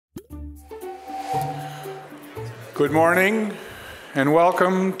Good morning and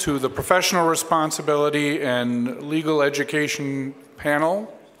welcome to the Professional Responsibility and Legal Education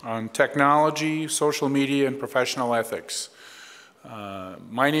panel on technology, social media, and professional ethics.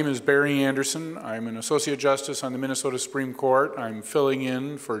 My name is Barry Anderson. I'm an Associate Justice on the Minnesota Supreme Court. I'm filling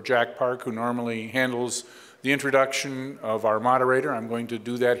in for Jack Park, who normally handles the introduction of our moderator. I'm going to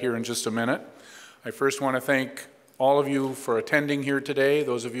do that here in just a minute. I first want to thank all of you for attending here today,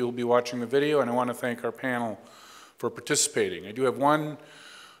 those of you who will be watching the video, and I want to thank our panel for participating. I do have one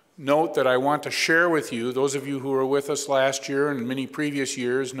note that I want to share with you. Those of you who were with us last year and many previous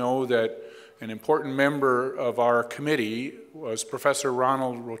years know that an important member of our committee was Professor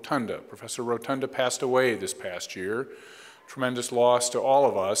Ronald Rotunda. Professor Rotunda passed away this past year. Tremendous loss to all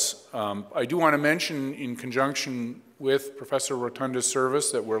of us. I do want to mention in conjunction with Professor Rotunda's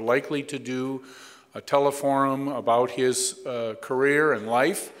service that we're likely to do a teleforum about his career and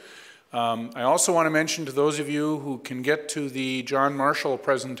life. I also want to mention to those of you who can get to the John Marshall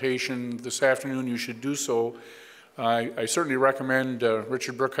presentation this afternoon, you should do so. I certainly recommend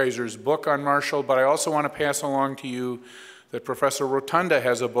Richard Brookhiser's book on Marshall, but I also want to pass along to you that Professor Rotunda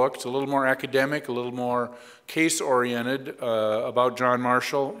has a book. It's a little more academic, a little more case-oriented about John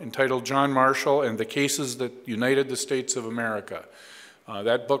Marshall, entitled John Marshall and the Cases That United the States of America.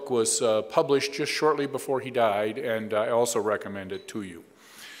 That book was published just shortly before he died, and I also recommend it to you.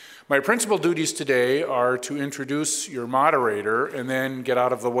 My principal duties today are to introduce your moderator and then get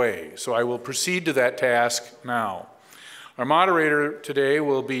out of the way. So I will proceed to that task now. Our moderator today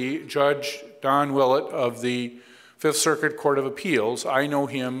will be Judge Don Willett of the Fifth Circuit Court of Appeals. I know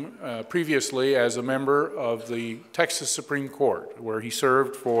him previously as a member of the Texas Supreme Court, where he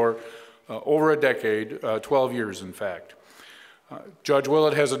served for over a decade, 12 years in fact. Judge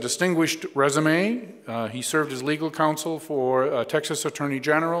Willett has a distinguished resume. He served as legal counsel for a Texas Attorney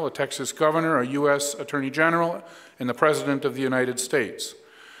General, a Texas Governor, a U.S. Attorney General, and the President of the United States.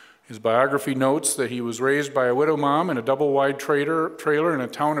 His biography notes that he was raised by a widow mom in a double-wide trailer in a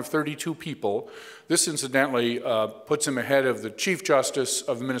town of 32 people. This, incidentally, puts him ahead of the Chief Justice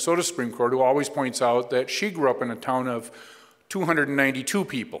of the Minnesota Supreme Court, who always points out that she grew up in a town of 292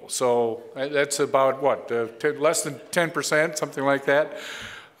 people. So that's about, what, less than 10%, something like that.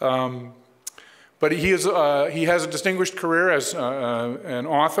 But he has a distinguished career as an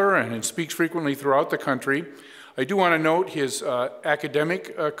author and speaks frequently throughout the country. I do want to note his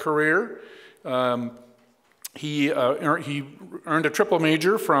academic career. He earned a triple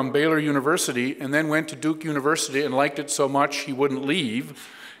major from Baylor University and then went to Duke University and liked it so much he wouldn't leave.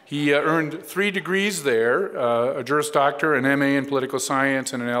 He earned 3 degrees there, a Juris Doctor, an MA in Political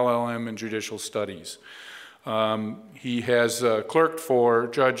Science, and an LLM in Judicial Studies. He has clerked for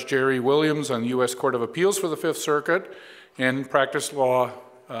Judge Jerry Williams on the U.S. Court of Appeals for the Fifth Circuit and practiced law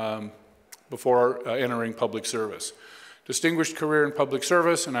before entering public service. Distinguished career in public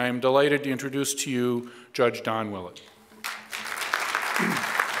service, and I am delighted to introduce to you Judge Don Willett.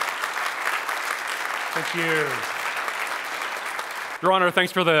 Thank you. Your Honor,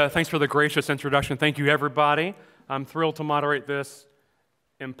 thanks for the gracious introduction. Thank you, everybody. I'm thrilled to moderate this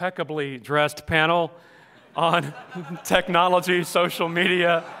impeccably dressed panel on technology, social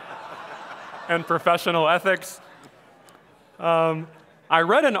media, and professional ethics. I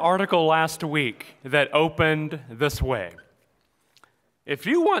read an article last week that opened this way. If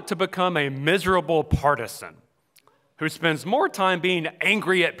you want to become a miserable partisan who spends more time being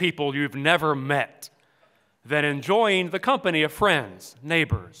angry at people you've never met than enjoying the company of friends,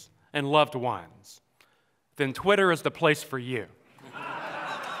 neighbors, and loved ones, then Twitter is the place for you.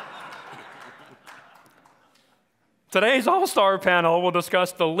 Today's all-star panel will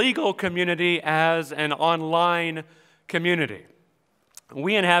discuss the legal community as an online community.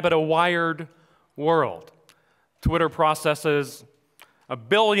 We inhabit a wired world. Twitter processes 1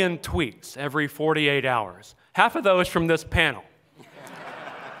 billion tweets every 48 hours, half of those from this panel.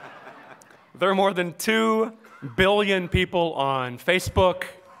 There are more than 2 billion people on Facebook.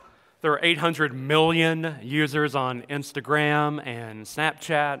 There are 800 million users on Instagram and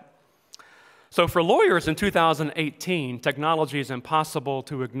Snapchat. So for lawyers in 2018, technology is impossible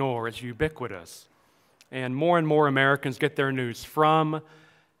to ignore. It's ubiquitous. And more Americans get their news from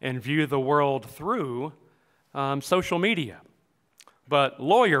and view the world through social media. But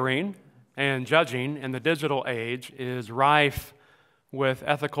lawyering and judging in the digital age is rife with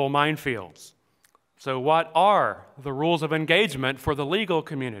ethical minefields. So what are the rules of engagement for the legal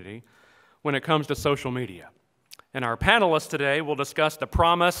community when it comes to social media? And our panelists today will discuss the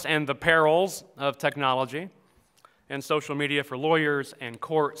promise and the perils of technology and social media for lawyers and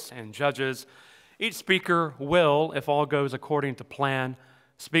courts and judges. Each speaker will, if all goes according to plan,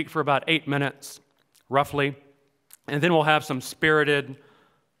 speak for about 8 minutes, roughly. and then we'll have some spirited,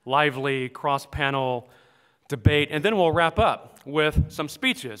 lively cross-panel debate, and then we'll wrap up with some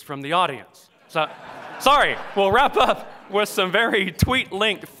speeches from the audience. So, sorry, we'll wrap up with some very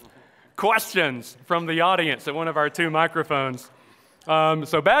tweet-length questions from the audience at one of our 2 microphones.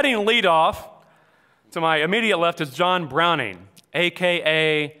 So batting leadoff, to my immediate left is John Browning,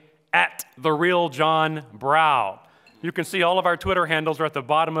 a.k.a. @TheRealJohnBrow. You can see all of our Twitter handles are at the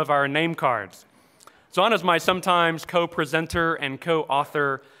bottom of our name cards. John is my sometimes co-presenter and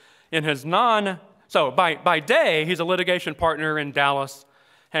co-author in his by day, he's a litigation partner in Dallas,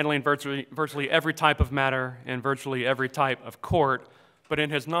 handling virtually every type of matter in virtually every type of court. But in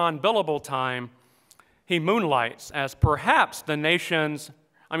his non-billable time, he moonlights as perhaps the nation's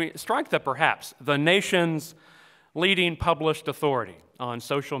leading published authority on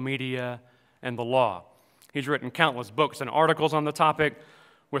social media and the law. He's written countless books and articles on the topic,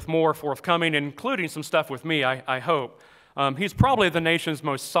 with more forthcoming, including some stuff with me, I hope. He's probably the nation's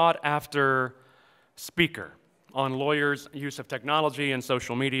most sought-after speaker on lawyers' use of technology and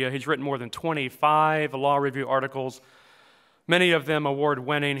social media. He's written more than 25 law review articles, many of them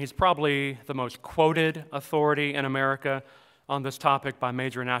award-winning. He's probably the most quoted authority in America on this topic by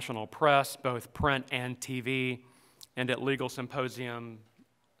major national press, both print and TV, and at legal symposia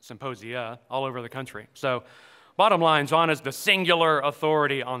all over the country. So, bottom line, John is the singular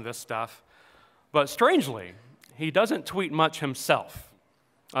authority on this stuff. But strangely, he doesn't tweet much himself.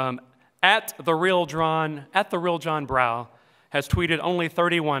 @TheRealJohnBrow has tweeted only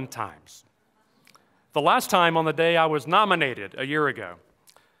 31 times. The last time on the day I was nominated a year ago,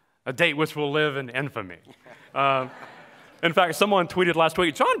 a date which will live in infamy. In fact, someone tweeted last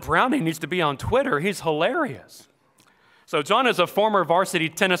week, John Browning needs to be on Twitter. He's hilarious. So John is a former varsity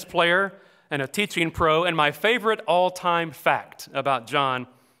tennis player and a teaching pro, and my favorite all-time fact about John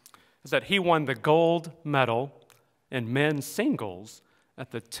is that he won the gold medal in men's singles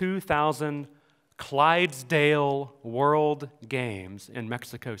at the 2000 Clydesdale World Games in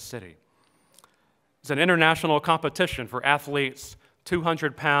Mexico City. It's an international competition for athletes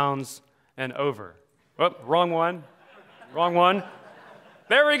 200 pounds and over. Oh, wrong one. Wrong one.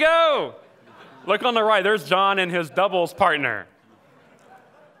 There we go. Look on the right. There's John and his doubles partner.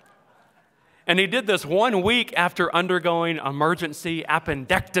 And he did this 1 week after undergoing emergency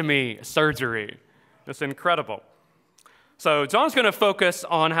appendectomy surgery. It's incredible. So John's going to focus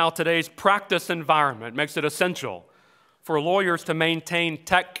on how today's practice environment makes it essential for lawyers to maintain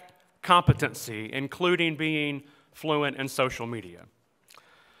tech competency, including being fluent in social media.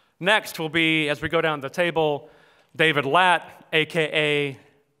 Next will be, as we go down the table, David Latt, a.k.a.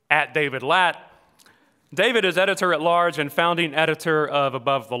 @DavidLatt. David is editor-at-large and founding editor of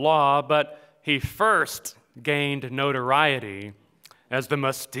Above the Law, but he first gained notoriety as the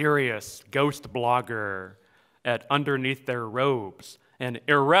mysterious ghost blogger at Underneath Their Robes, an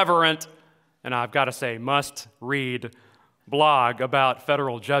irreverent, and I've got to say, must-read blog about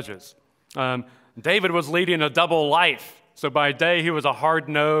federal judges. David was leading a double life. So by day, he was a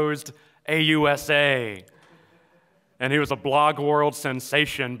hard-nosed AUSA, and he was a blog world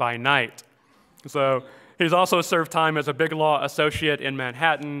sensation by night. So he's also served time as a big law associate in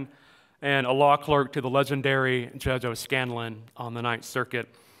Manhattan and a law clerk to the legendary Judge O'Scanlan on the Ninth Circuit.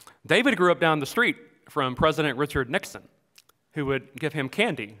 David grew up down the street from President Richard Nixon, who would give him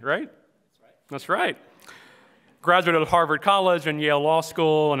candy, right? That's right. Graduated at Harvard College and Yale Law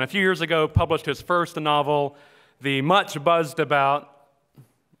School, and a few years ago published his first novel, the much buzzed about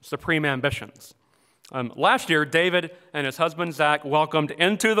Supreme Ambitions. Last year, David and his husband, Zach, welcomed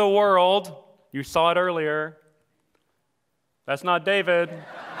into the world, you saw it earlier, that's not David.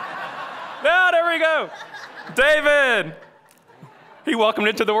 Yeah, there we go. David. He welcomed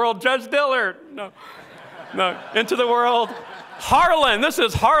into the world Judge Dillard. No, into the world Harlan. This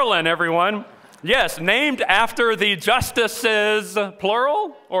is Harlan, everyone. Yes, named after the justices,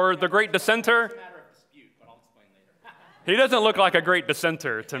 plural, or the great dissenter. It's a matter of dispute, but I'll explain later. He doesn't look like a great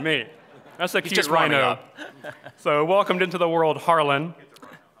dissenter to me. That's a cute rhino. So welcomed into the world Harlan.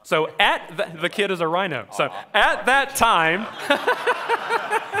 So the kid is a rhino. So at that time,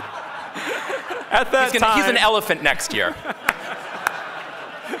 he's an elephant next year.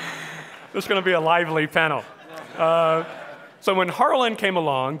 This is going to be a lively panel. So when Harlan came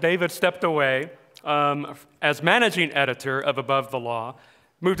along, David stepped away as managing editor of Above the Law,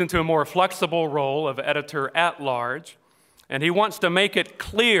 moved into a more flexible role of editor-at-large, and he wants to make it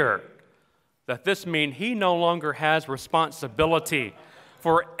clear that this means he no longer has responsibility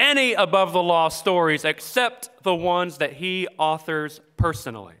for any Above the Law stories except the ones that he authors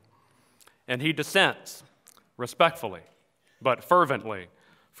personally. And he dissents, respectfully, but fervently,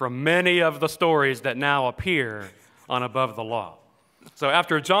 from many of the stories that now appear on Above the Law. So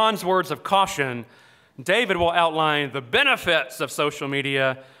after John's words of caution, David will outline the benefits of social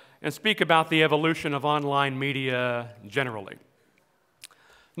media and speak about the evolution of online media generally.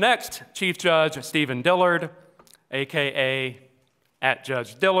 Next, Chief Judge Stephen Dillard, a.k.a.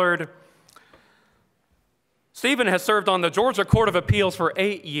 @Judge Dillard. Stephen has served on the Georgia Court of Appeals for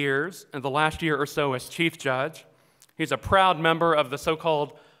 8 years, and the last year or so as Chief Judge. He's a proud member of the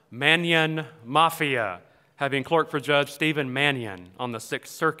so-called Mannion Mafia, having clerked for Judge Stephen Mannion on the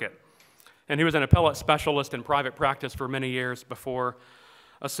Sixth Circuit. And he was an appellate specialist in private practice for many years before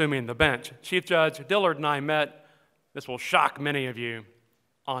assuming the bench. Chief Judge Dillard and I met, this will shock many of you,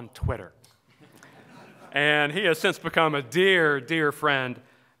 on Twitter. And he has since become a dear, dear friend.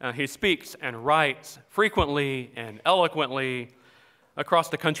 He speaks and writes frequently and eloquently across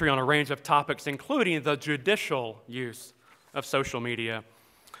the country on a range of topics, including the judicial use of social media.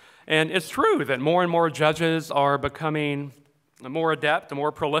 And it's true that more and more judges are becoming more adept and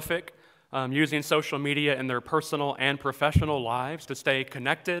more prolific, using social media in their personal and professional lives to stay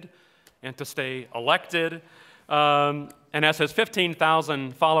connected and to stay elected. And as his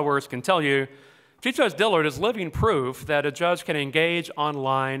 15,000 followers can tell you, Chief Judge Dillard is living proof that a judge can engage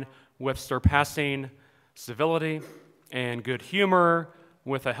online with surpassing civility and good humor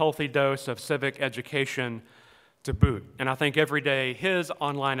with a healthy dose of civic education to boot. And I think every day his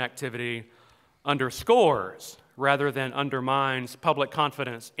online activity underscores rather than undermines public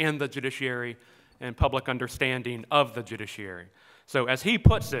confidence in the judiciary and public understanding of the judiciary. So as he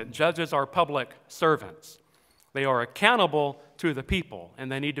puts it, judges are public servants. They are accountable to the people,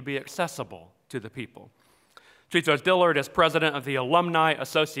 and they need to be accessible to the people. Chief Judge Dillard is president of the Alumni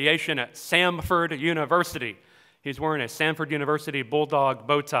Association at Samford University. He's wearing a Samford University Bulldog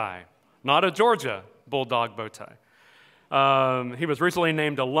bow tie, not a Georgia Bulldog bow tie. He was recently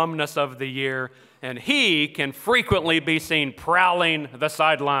named Alumnus of the Year, and he can frequently be seen prowling the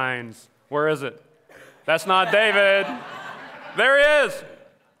sidelines. Where is it? That's not David. There he is,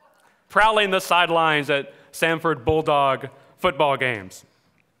 prowling the sidelines at Samford Bulldog football games.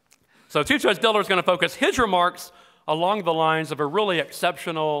 So Chief Judge Dillard is going to focus his remarks along the lines of a really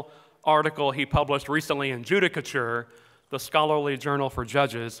exceptional article he published recently in Judicature, the scholarly journal for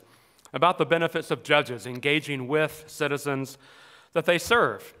judges, about the benefits of judges engaging with citizens that they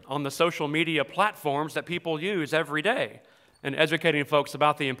serve on the social media platforms that people use every day and educating folks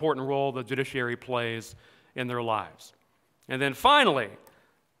about the important role the judiciary plays in their lives. And then finally,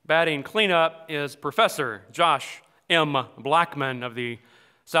 batting cleanup is Professor Josh M. Blackman of the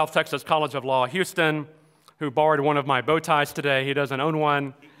South Texas College of Law, Houston, who borrowed one of my bow ties today. He doesn't own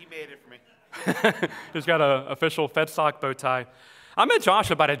one. He made it for me. He's got an official FedSoc bow tie. I met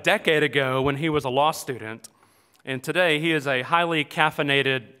Josh about a decade ago when he was a law student, and today he is a highly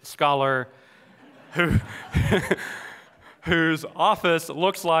caffeinated scholar whose office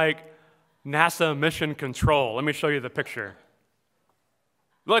looks like NASA Mission Control. Let me show you the picture.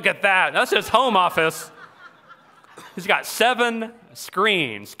 Look at that. That's his home office. He's got 7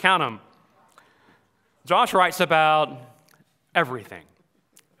 screens. Count them. Josh writes about everything.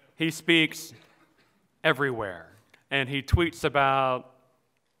 He speaks everywhere. And he tweets about,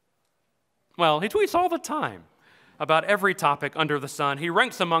 well, he tweets all the time about every topic under the sun. He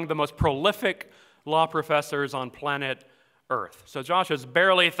ranks among the most prolific law professors on planet Earth. So Josh is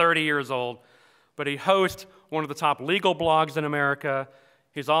barely 30 years old, but he hosts one of the top legal blogs in America.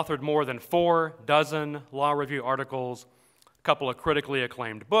 He's authored more than 4 dozen law review articles, a couple of critically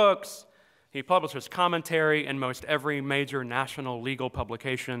acclaimed books. He publishes commentary in most every major national legal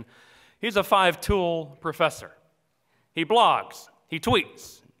publication. He's a 5-tool professor. He blogs, he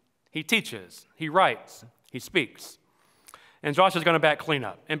tweets, he teaches, he writes, he speaks. And Josh is going to bat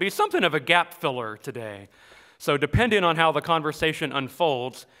cleanup and be something of a gap filler today. So depending on how the conversation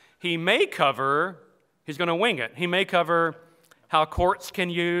unfolds, he may cover, he's going to wing it, he may cover how courts can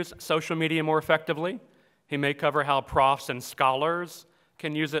use social media more effectively. He may cover how profs and scholars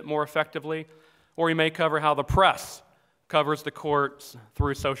can use it more effectively. Or he may cover how the press covers the courts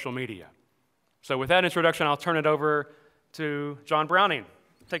through social media. So with that introduction, I'll turn it over to John Browning.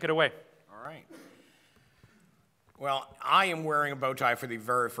 Take it away. All right. Well, I am wearing a bow tie for the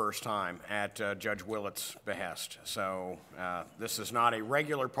very first time at Judge Willett's behest. So this is not a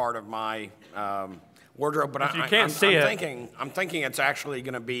regular part of my wardrobe, but I'm thinking it's actually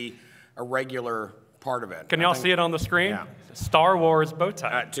going to be a regular part of it. Can y'all see it on the screen? Yeah. Star Wars bow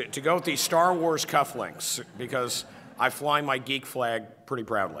tie. To go with the Star Wars cufflinks, because I fly my geek flag pretty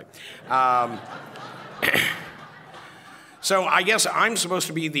proudly. So I guess I'm supposed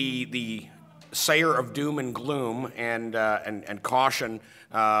to be the sayer of doom and gloom and caution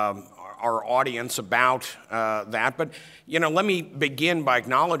our audience about that. But, let me begin by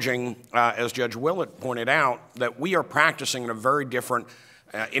acknowledging, as Judge Willett pointed out, that we are practicing in a very different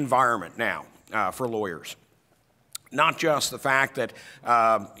environment now for lawyers. Not just the fact that,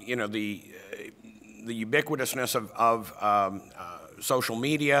 the ubiquitousness of social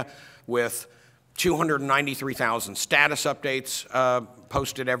media with 293,000 status updates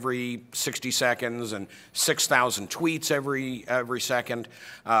posted every 60 seconds and 6,000 tweets every second,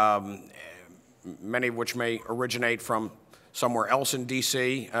 many of which may originate from somewhere else in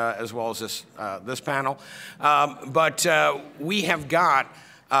D.C. As well as this panel. But we have got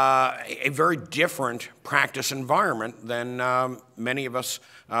a very different practice environment than many of us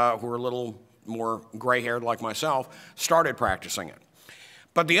who are a little more gray-haired like myself started practicing it.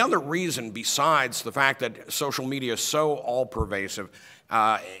 But the other reason, besides the fact that social media is so all-pervasive,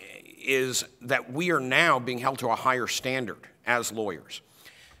 is that we are now being held to a higher standard as lawyers.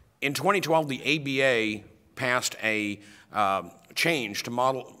 In 2012, the ABA passed a change to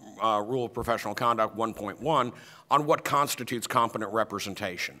Model Rule of Professional Conduct 1.1 on what constitutes competent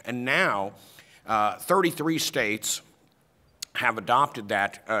representation. And now, 33 states have adopted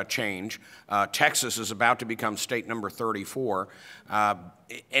that change. Texas is about to become state number 34.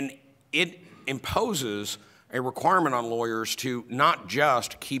 And it imposes a requirement on lawyers to not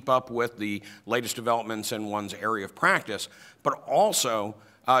just keep up with the latest developments in one's area of practice, but also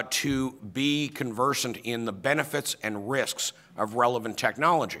to be conversant in the benefits and risks of relevant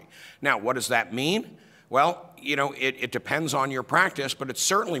technology. Now, what does that mean? Well, it depends on your practice, but it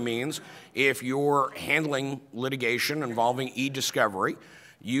certainly means if you're handling litigation involving e-discovery,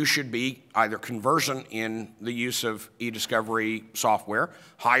 you should be either conversant in the use of e-discovery software,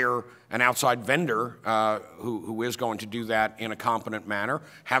 hire an outside vendor who is going to do that in a competent manner,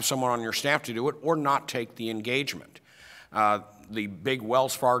 have someone on your staff to do it, or not take the engagement. The big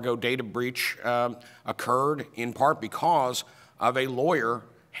Wells Fargo data breach occurred in part because of a lawyer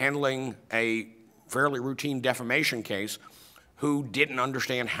handling a fairly routine defamation case who didn't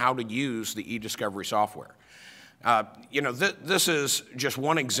understand how to use the e-discovery software. This is just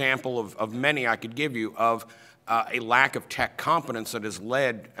one example of many I could give you of a lack of tech competence that has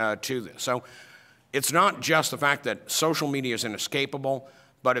led to this. So it's not just the fact that social media is inescapable,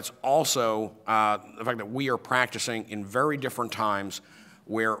 but it's also the fact that we are practicing in very different times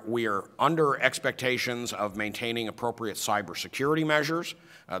where we are under expectations of maintaining appropriate cybersecurity measures.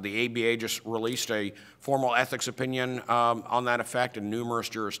 The ABA just released a formal ethics opinion on that effect, and numerous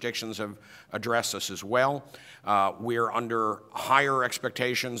jurisdictions have addressed this as well. We're under higher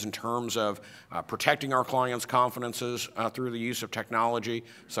expectations in terms of protecting our clients' confidences through the use of technology,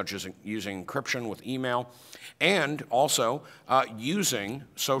 such as using encryption with email, and also using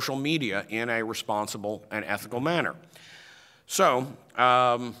social media in a responsible and ethical manner. So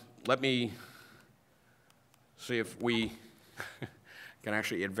let me see if we can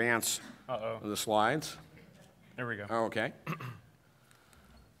actually advance the slides. There we go. Oh, okay.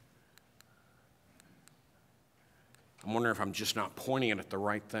 I'm wondering if I'm just not pointing it at the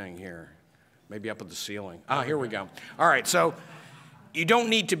right thing here. Maybe up at the ceiling. Ah, here we go. All right, so you don't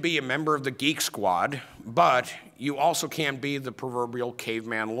need to be a member of the Geek Squad, but you also can't be the proverbial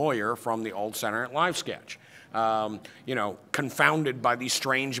caveman lawyer from the old Saturday Night Live sketch. Confounded by the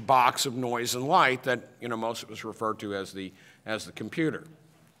strange box of noise and light that, most of us refer to as the computer.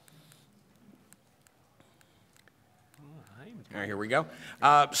 All right, here we go.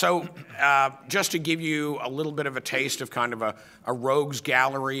 Just to give you a little bit of a taste of kind of a rogues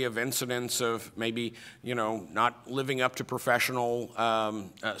gallery of incidents of maybe, not living up to professional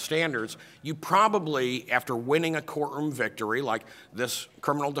standards, you probably, after winning a courtroom victory, like this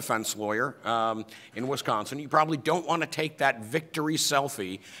criminal defense lawyer in Wisconsin, you probably don't want to take that victory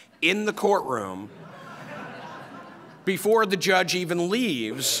selfie in the courtroom before the judge even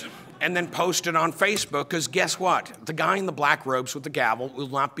leaves, and then post it on Facebook, because guess what? The guy in the black robes with the gavel will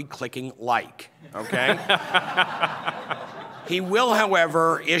not be clicking like, okay? He will,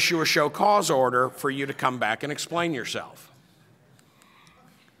 however, issue a show cause order for you to come back and explain yourself.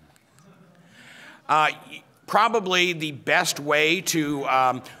 Probably the best way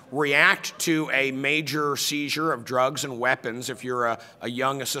to react to a major seizure of drugs and weapons if you're a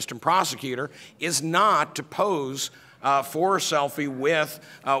young assistant prosecutor is not to pose for a selfie with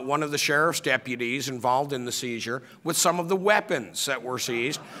one of the sheriff's deputies involved in the seizure with some of the weapons that were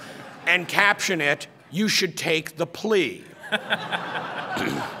seized and caption it, "You should take the plea."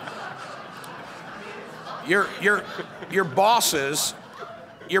 Your bosses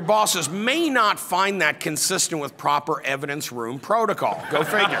may not find that consistent with proper evidence room protocol. Go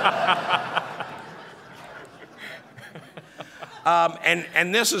figure.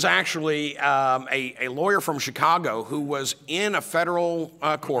 And this is actually a lawyer from Chicago who was in a federal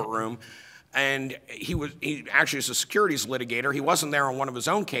courtroom, and he actually is a securities litigator. He wasn't there on one of his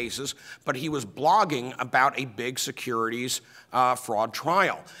own cases, but he was blogging about a big securities fraud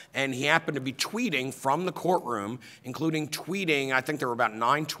trial. And he happened to be tweeting from the courtroom, including tweeting, I think there were about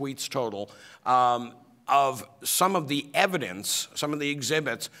 9 tweets total, of some of the evidence, some of the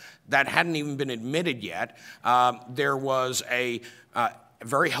exhibits that hadn't even been admitted yet. There was a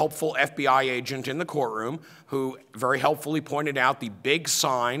very helpful FBI agent in the courtroom who very helpfully pointed out the big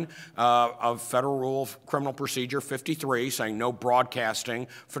sign of Federal Rule of Criminal Procedure 53 saying no broadcasting,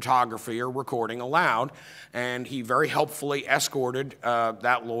 photography, or recording allowed. And he very helpfully escorted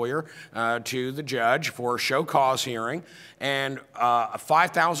that lawyer to the judge for a show cause hearing and a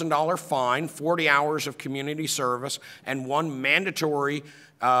 $5,000 fine, 40 hours of community service, and 1 mandatory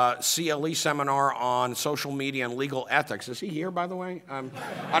CLE seminar on social media and legal ethics. Is he here, by the way? I'm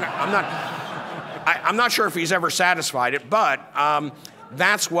not sure if he's ever satisfied it, but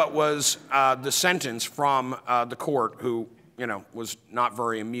that's what was the sentence from the court, who was not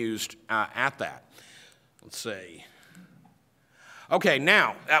very amused at that. Let's see. Okay,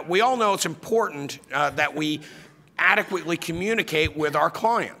 now we all know it's important that we adequately communicate with our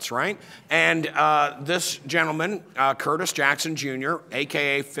clients, right? And this gentleman, Curtis Jackson Jr.,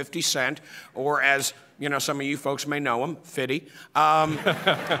 AKA 50 Cent, or as some of you folks may know him, Fitty.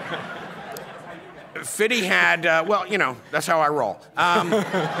 Fitty had, well, that's how I roll.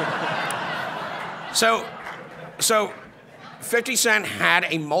 So 50 Cent had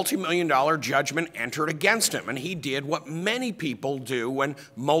a multi-million-dollar judgment entered against him, and he did what many people do when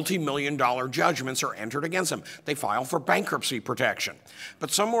multi-million-dollar judgments are entered against them. They file for bankruptcy protection.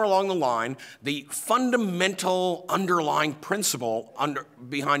 But somewhere along the line, the fundamental underlying principle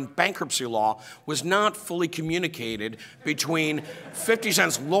behind bankruptcy law was not fully communicated between 50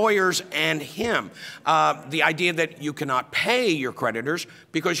 Cent's lawyers and him. The idea that you cannot pay your creditors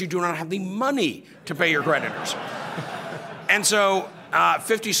because you do not have the money to pay your creditors. And so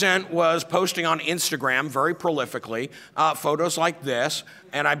 50 Cent was posting on Instagram very prolifically photos like this,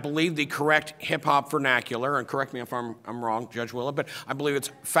 and I believe the correct hip-hop vernacular, and correct me if I'm wrong, Judge Willett, but I believe it's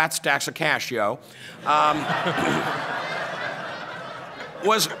fat stacks of cash, yo,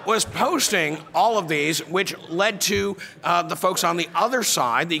 was posting all of these, which led to the folks on the other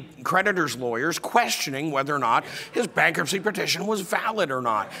side, the creditors' lawyers, questioning whether or not his bankruptcy petition was valid or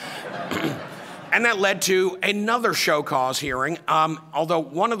not. And that led to another show cause hearing, although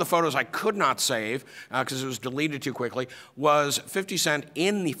one of the photos I could not save because it was deleted too quickly, was 50 Cent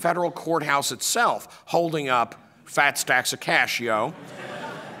in the federal courthouse itself holding up fat stacks of cash, yo.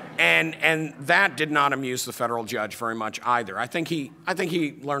 And that did not amuse the federal judge very much either. I think he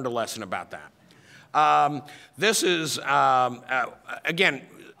learned a lesson about that. This is, again,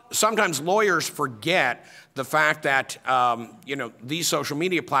 sometimes lawyers forget the fact that these social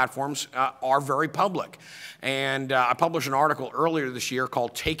media platforms are very public. And I published an article earlier this year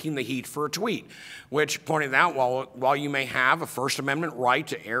called Taking the Heat for a Tweet, which pointed out while you may have a First Amendment right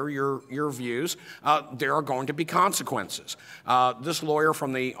to air your views, there are going to be consequences. This lawyer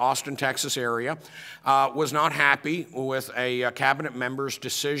from the Austin, Texas area was not happy with a cabinet member's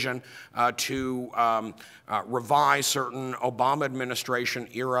decision to revise certain Obama administration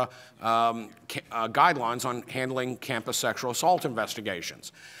era guidelines on handling campus sexual assault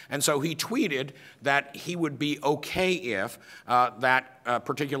investigations. And so he tweeted that he would be okay if that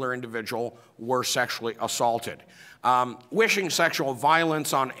particular individual were sexually assaulted. Wishing sexual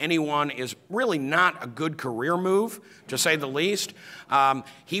violence on anyone is really not a good career move, to say the least.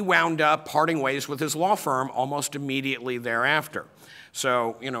 He wound up parting ways with his law firm almost immediately thereafter.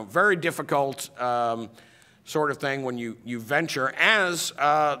 So, very difficult sort of thing when you venture, as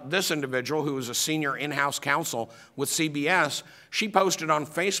this individual who was a senior in-house counsel with CBS, she posted on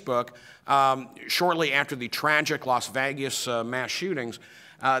Facebook shortly after the tragic Las Vegas mass shootings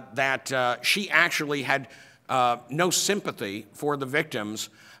that she actually had no sympathy for the victims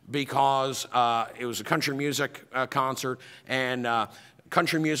because it was a country music concert, and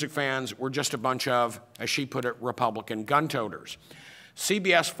country music fans were just a bunch of, as she put it, Republican gun-toters.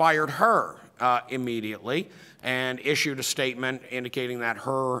 CBS fired her immediately and issued a statement indicating that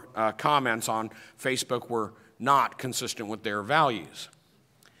her comments on Facebook were not consistent with their values.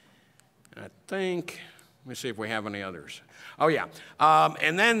 I think, let me see if we have any others. Oh yeah,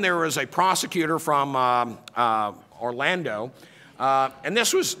 and then there was a prosecutor from Orlando, and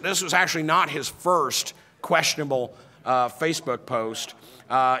this was actually not his first questionable Facebook post.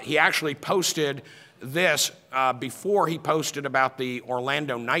 He actually posted this before he posted about the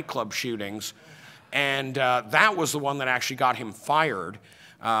Orlando nightclub shootings, And that was the one that actually got him fired.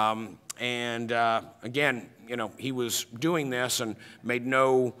 Again, you know, he was doing this and made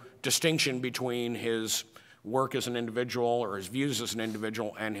no distinction between his work as an individual or his views as an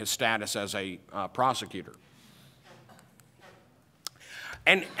individual and his status as a prosecutor.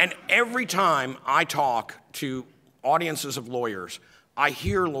 And every time I talk to audiences of lawyers, I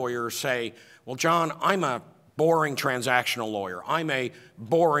hear lawyers say, well, John, I'm a boring transactional lawyer. I'm a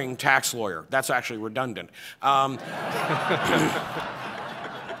boring tax lawyer. That's actually redundant. I'm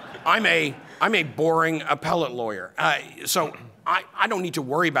a boring appellate lawyer. So I don't need to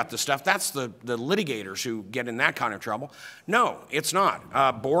worry about this stuff. That's the litigators who get in that kind of trouble. No, it's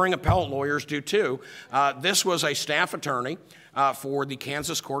not. Boring appellate lawyers do too. This was a staff attorney for the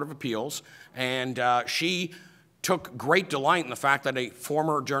Kansas Court of Appeals, and she took great delight in the fact that a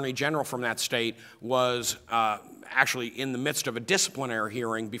former attorney general from that state was actually in the midst of a disciplinary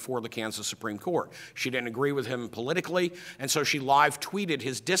hearing before the Kansas Supreme Court. She didn't agree with him politically, and so she live tweeted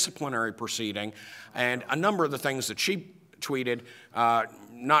his disciplinary proceeding, and a number of the things that she tweeted,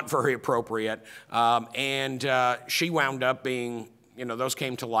 not very appropriate, and she wound up being, you know, those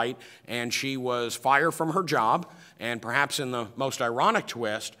came to light, and she was fired from her job, and perhaps in the most ironic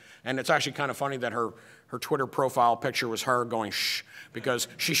twist, and it's actually kind of funny that her Twitter profile picture was her going shh, because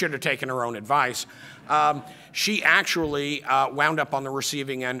she should have taken her own advice. She actually wound up on the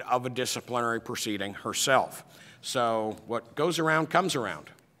receiving end of a disciplinary proceeding herself. So what goes around comes around.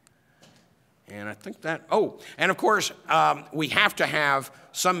 And I think that, oh, and of course, we have to have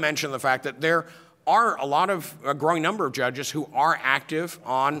some mention of the fact that there are a growing number of judges who are active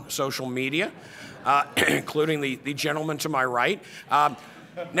on social media, including the gentleman to my right.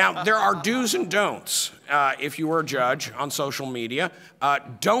 Now, there are do's and don'ts if you were a judge on social media.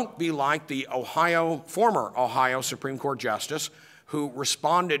 Don't be like the former Ohio Supreme Court Justice who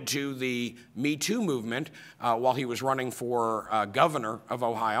responded to the Me Too movement while he was running for governor of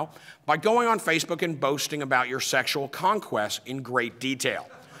Ohio by going on Facebook and boasting about your sexual conquests in great detail.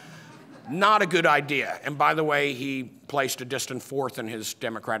 Not a good idea. And by the way, he placed a distant fourth in his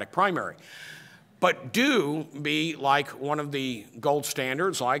Democratic primary. But do be like one of the gold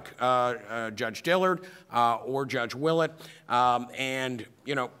standards, like Judge Dillard or Judge Willett, and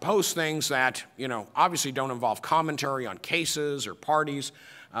post things that obviously don't involve commentary on cases or parties.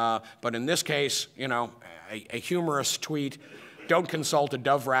 But in this case, a humorous tweet: "Don't consult a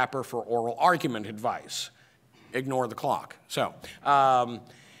dove wrapper for oral argument advice. Ignore the clock." So,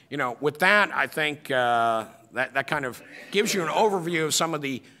 with that, I think that kind of gives you an overview of some of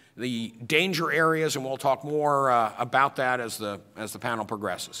the danger areas, and we'll talk more about that as the panel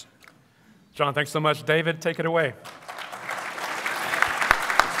progresses. John, thanks so much. David, take it away.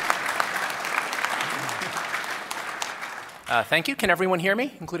 Thank you. Can everyone hear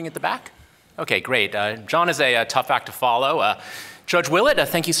me, including at the back? Okay, great. John is a tough act to follow. Judge Willett,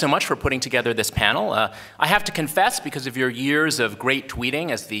 thank you so much for putting together this panel. I have to confess, because of your years of great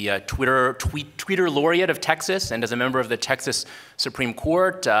tweeting as the Tweeter Laureate of Texas and as a member of the Texas Supreme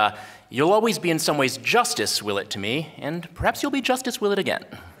Court, you'll always be in some ways Justice Willett to me, and perhaps you'll be Justice Willett again.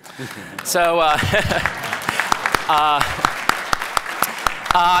 So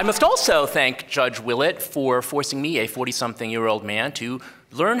I must also thank Judge Willett for forcing me, a 40-something-year-old man, to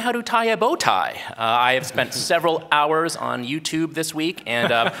learn how to tie a bow tie. I have spent several hours on YouTube this week and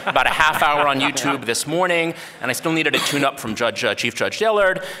about a half hour on YouTube this morning, and I still needed a tune-up from Chief Judge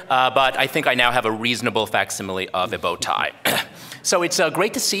Dillard, but I think I now have a reasonable facsimile of a bow tie. So it's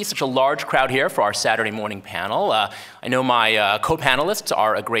great to see such a large crowd here for our Saturday morning panel. I know my co-panelists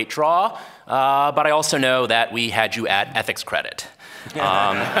are a great draw, but I also know that we had you at ethics credit.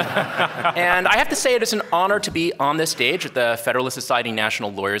 And I have to say it is an honor to be on this stage at the Federalist Society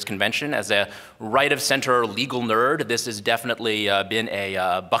National Lawyers Convention. As a right-of-center legal nerd, this has definitely been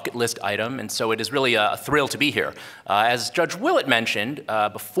a bucket list item, and so it is really a thrill to be here. As Judge Willett mentioned,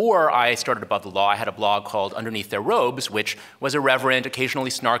 before I started Above the Law, I had a blog called Underneath Their Robes, which was irreverent, occasionally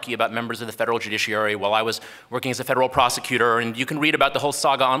snarky about members of the federal judiciary while I was working as a federal prosecutor, and you can read about the whole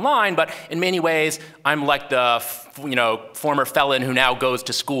saga online, but in many ways, I'm like the former felon who now goes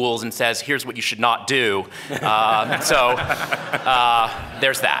to schools and says, here's what you should not do. There's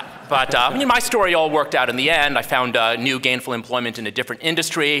that. But my story all worked out in the end. I found new gainful employment in a different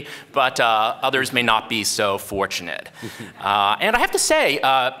industry, but others may not be so fortunate. And I have to say,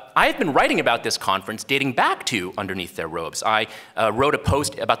 I've been writing about this conference dating back to Underneath Their Robes. I wrote a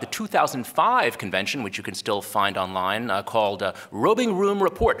post about the 2005 convention, which you can still find online, called Robing Room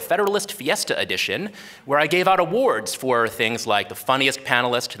Report, Federalist Fiesta Edition, where I gave out awards for things like the funniest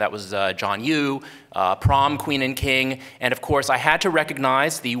panelist, that was John Yoo, prom queen and king, and of course I had to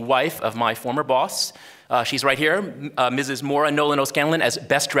recognize the wife of my former boss. She's right here, Mrs. Maura Nolan O'Scanlan, as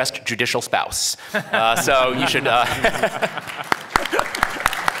best dressed judicial spouse. So you should.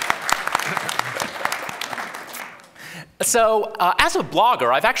 So as a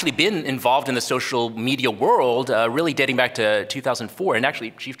blogger, I've actually been involved in the social media world, really dating back to 2004, and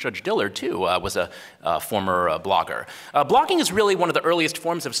actually Chief Judge Dillard, too, was a former blogger. Blogging is really one of the earliest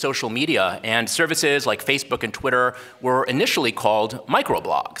forms of social media, and services like Facebook and Twitter were initially called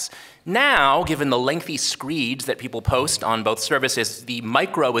microblogs. Now, given the lengthy screeds that people post on both services, the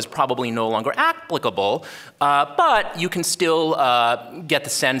micro is probably no longer applicable, but you can still get the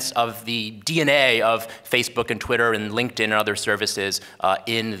sense of the DNA of Facebook and Twitter and LinkedIn and other services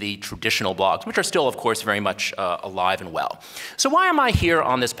in the traditional blogs, which are still, of course, very much alive and well. So why am I here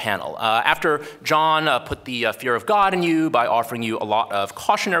on this panel? After John put the fear of God in you by offering you a lot of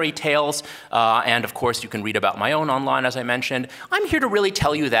cautionary tales, and of course you can read about my own online, as I mentioned, I'm here to really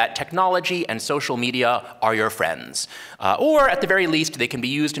tell you that technology and social media are your friends. Or at the very least, they can be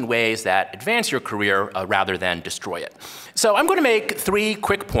used in ways that advance your career rather than destroy it. So I'm going to make 3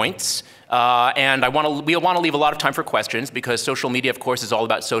 quick points. And we want to leave a lot of time for questions because social media, of course, is all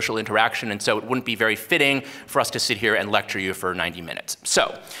about social interaction, and so it wouldn't be very fitting for us to sit here and lecture you for 90 minutes.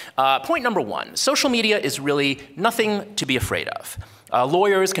 So, point number 1, social media is really nothing to be afraid of.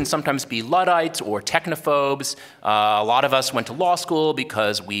 Lawyers can sometimes be Luddites or technophobes. A lot of us went to law school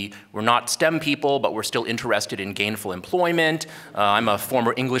because we were not STEM people, but we're still interested in gainful employment. I'm a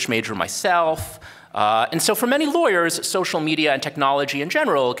former English major myself. And so for many lawyers, social media and technology in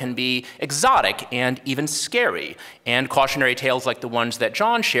general can be exotic and even scary. And cautionary tales like the ones that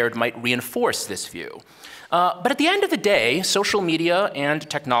John shared might reinforce this view. But at the end of the day, social media and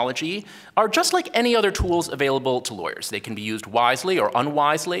technology are just like any other tools available to lawyers. They can be used wisely or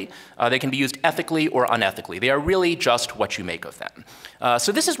unwisely. They can be used ethically or unethically. They are really just what you make of them.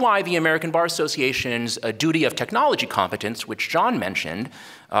 So this is why the American Bar Association's duty of technology competence, which John mentioned,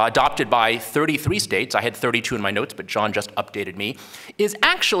 adopted by 33 states, I had 32 in my notes, but John just updated me, is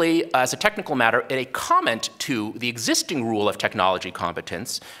actually, as a technical matter, a comment to the existing rule of technology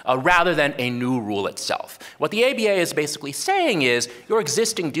competence rather than a new rule itself. What the ABA is basically saying is your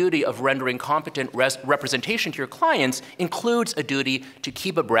existing duty of rendering competent representation to your clients includes a duty to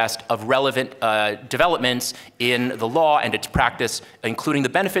keep abreast of relevant developments in the law and its practice, including the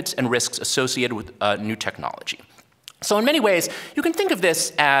benefits and risks associated with new technology. So in many ways, you can think of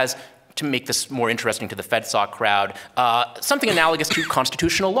this as, to make this more interesting to the FedSoc crowd, something analogous to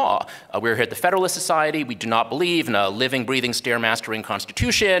constitutional law. We're here at the Federalist Society. We do not believe in a living, breathing, stair-mastering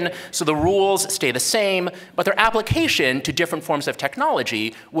constitution, so the rules stay the same, but their application to different forms of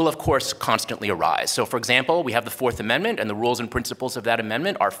technology will, of course, constantly arise. So, for example, we have the Fourth Amendment, and the rules and principles of that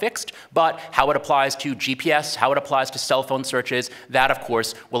amendment are fixed, but how it applies to GPS, how it applies to cell phone searches, that, of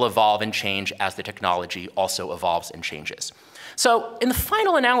course, will evolve and change as the technology also evolves and changes. So in the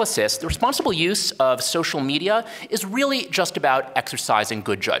final analysis, the responsible use of social media is really just about exercising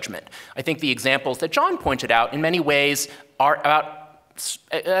good judgment. I think the examples that John pointed out in many ways are about,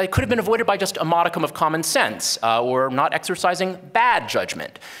 could have been avoided by just a modicum of common sense or not exercising bad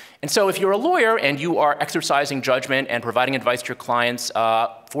judgment. And so if you're a lawyer and you are exercising judgment and providing advice to your clients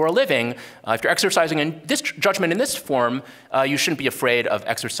for a living, if you're exercising this judgment in this form, you shouldn't be afraid of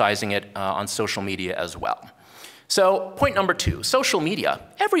exercising it on social media as well. So point number 2, social media.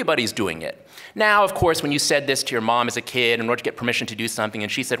 Everybody's doing it. Now, of course, when you said this to your mom as a kid in order to get permission to do something,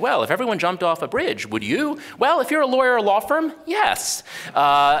 and she said, well, if everyone jumped off a bridge, would you? Well, if you're a lawyer or a law firm, yes.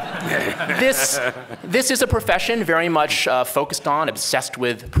 This is a profession very much focused on, obsessed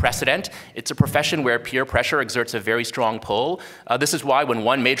with precedent. It's a profession where peer pressure exerts a very strong pull. This is why when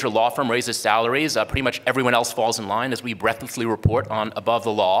one major law firm raises salaries, pretty much everyone else falls in line, as we breathlessly report on Above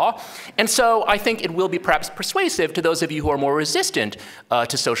the Law. And so I think it will be perhaps persuasive to those of you who are more resistant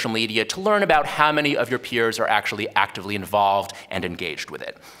to social media to learn about how many of your peers are actually actively involved and engaged with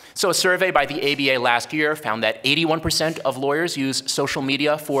it. So a survey by the ABA last year found that 81% of lawyers use social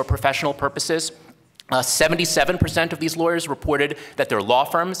media for professional purposes. 77% of these lawyers reported that their law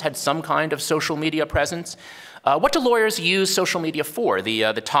firms had some kind of social media presence. What do lawyers use social media for?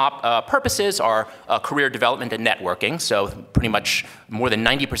 The top purposes are career development and networking, so pretty much more than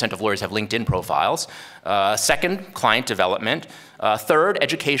 90% of lawyers have LinkedIn profiles. Second, client development. Third,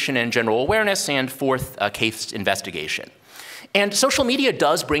 education and general awareness. And fourth, case investigation. And social media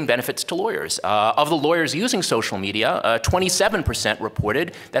does bring benefits to lawyers. Of the lawyers using social media, 27%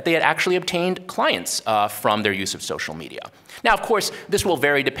 reported that they had actually obtained clients from their use of social media. Now, of course, this will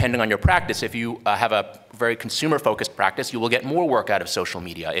vary depending on your practice. If you have a very consumer-focused practice, you will get more work out of social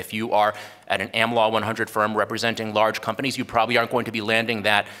media. If you are at an AmLaw 100 firm representing large companies, you probably aren't going to be landing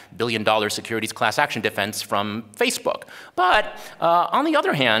that billion-dollar securities class action defense from Facebook. But on the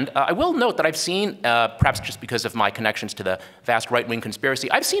other hand, I will note that I've seen, perhaps just because of my connections to the vast right-wing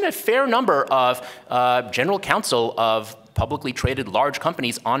conspiracy, I've seen a fair number of general counsel of publicly traded large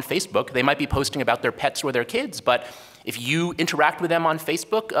companies on Facebook. They might be posting about their pets or their kids, but if you interact with them on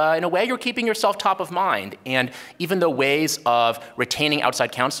Facebook, in a way you're keeping yourself top of mind. And even though ways of retaining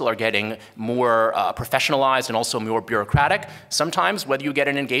outside counsel are getting more professionalized and also more bureaucratic, sometimes whether you get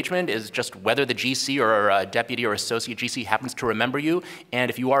an engagement is just whether the GC or a deputy or associate GC happens to remember you.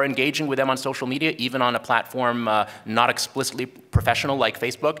 And if you are engaging with them on social media, even on a platform not explicitly professional like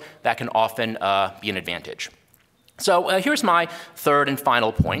Facebook, that can often be an advantage. So here's my third and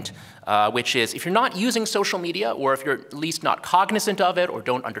final point, which is if you're not using social media, or if you're at least not cognizant of it or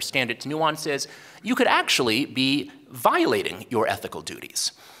don't understand its nuances, you could actually be violating your ethical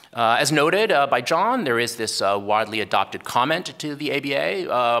duties. As noted by John, there is this widely adopted comment to the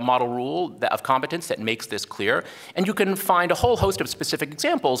ABA model rule of competence that makes this clear. And you can find a whole host of specific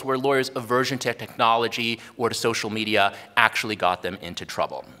examples where lawyers' aversion to technology or to social media actually got them into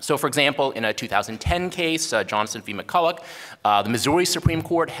trouble. So for example, in a 2010 case, Johnson v. McCulloch, the Missouri Supreme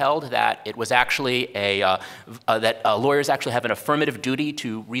Court held that it was actually that lawyers actually have an affirmative duty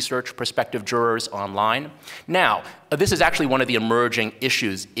to research prospective jurors online. Now, this is actually one of the emerging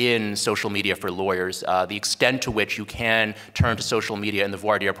issues in social media for lawyers, the extent to which you can turn to social media in the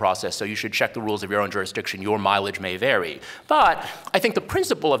voir dire process. So you should check the rules of your own jurisdiction. Your mileage may vary. But I think the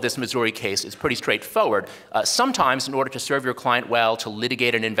principle of this Missouri case is pretty straightforward. Sometimes in order to serve your client well, to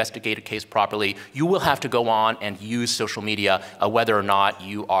litigate and investigate a case properly, you will have to go on and use social media whether or not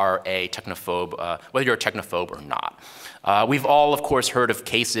you are a technophobe, whether you're a technophobe or not. We've all, of course, heard of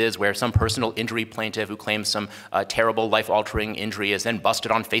cases where some personal injury plaintiff who claims some terrible life-altering injury is then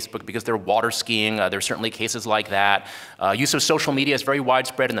busted on Facebook because they're water skiing. There are certainly cases like that. Use of social media is very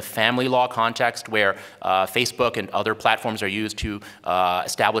widespread in the family law context, where Facebook and other platforms are used to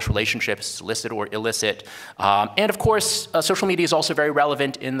establish relationships, illicit or illicit. And of course, social media is also very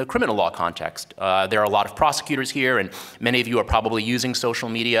relevant in the criminal law context. There are a lot of prosecutors here, and many of you are probably using social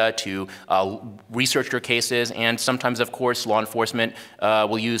media to research your cases, and sometimes, of course, law enforcement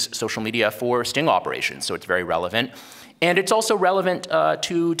will use social media for sting operations, so it's very relevant. And it's also relevant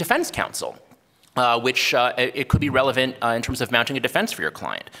to defense counsel, which it could be relevant in terms of mounting a defense for your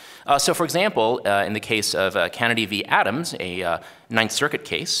client. So for example, in the case of Kennedy v. Adams, a Ninth Circuit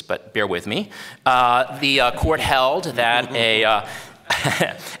case, but bear with me, the court held that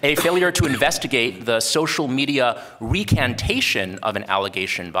a failure to investigate the social media recantation of an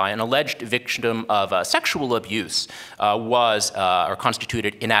allegation by an alleged victim of sexual abuse was or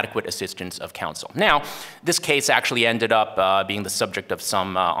constituted inadequate assistance of counsel. Now, this case actually ended up being the subject of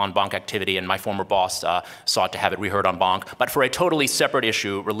some en banc activity, and my former boss sought to have it reheard en banc. But for a totally separate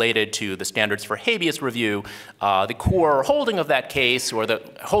issue related to the standards for habeas review, the core holding of that case, or the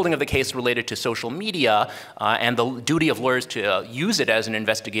holding of the case related to social media and the duty of lawyers to use it as an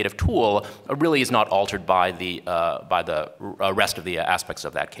investigative tool, really is not altered by the rest of the aspects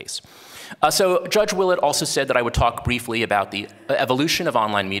of that case. So Judge Willett also said that I would talk briefly about the evolution of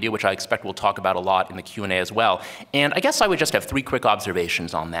online media, which I expect we'll talk about a lot in the Q&A as well. And I guess I would just have three quick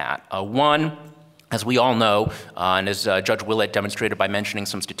observations on that. One, as we all know, and as Judge Willett demonstrated by mentioning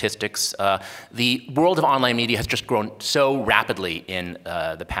some statistics, the world of online media has just grown so rapidly in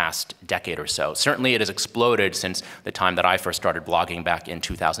the past decade or so. Certainly it has exploded since the time that I first started blogging back in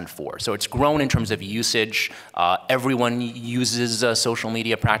 2004. So it's grown in terms of usage. Everyone uses social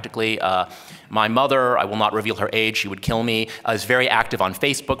media practically. My mother, I will not reveal her age, she would kill me, is very active on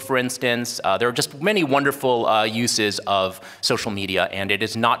Facebook, for instance. There are just many wonderful uses of social media, and it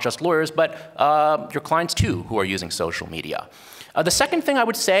is not just lawyers, but your clients too who are using social media. The second thing I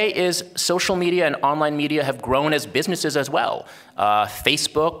would say is social media and online media have grown as businesses as well.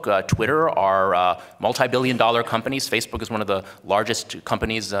 Facebook, Twitter are multi-billion-dollar companies. Facebook is one of the largest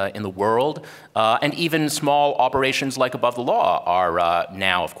companies in the world. And even small operations like Above the Law are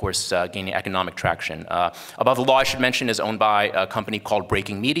now, of course, gaining economic traction. Above the Law, I should mention, is owned by a company called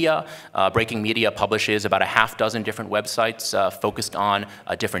Breaking Media. Breaking Media publishes about a half-dozen different websites focused on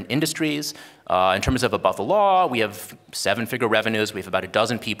different industries. In terms of Above the Law, we have seven-figure revenues. We have about a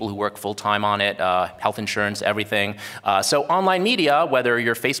dozen people who work full-time on it, health insurance, everything. So online online media, whether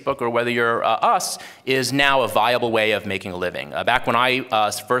you're Facebook or whether you're us, is now a viable way of making a living. Back when I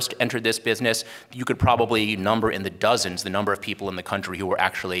first entered this business, you could probably number in the dozens the number of people in the country who were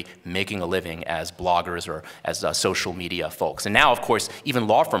actually making a living as bloggers or as social media folks. And now, of course, even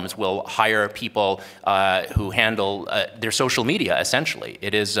law firms will hire people who handle their social media, essentially.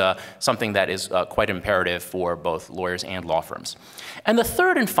 It is something that is quite imperative for both lawyers and law firms. And the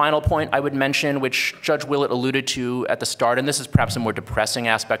third and final point I would mention, which Judge Willett alluded to at the start, and this is perhaps a more depressing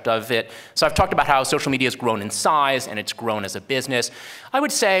aspect of it. So I've talked about how social media has grown in size and it's grown as a business. I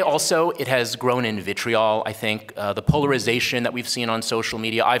would say also it has grown in vitriol, I think. The polarization that we've seen on social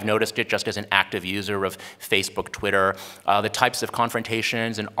media, I've noticed it just as an active user of Facebook, Twitter. The types of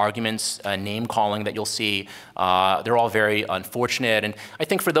confrontations and arguments, name-calling that you'll see, they're all very unfortunate. And I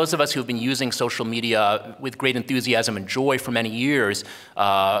think for those of us who've been using social media with great enthusiasm and joy for many years,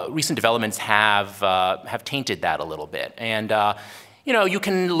 recent developments have tainted that a little bit. And you know, you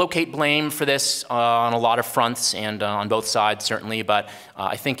can locate blame for this on a lot of fronts and on both sides, certainly, but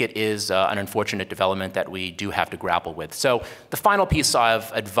I think it is an unfortunate development that we do have to grapple with. So the final piece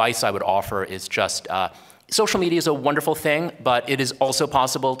of advice I would offer is just social media is a wonderful thing, but it is also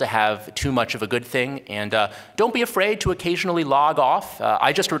possible to have too much of a good thing. And don't be afraid to occasionally log off.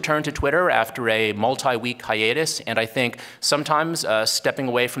 I just returned to Twitter after a multi-week hiatus, and I think sometimes stepping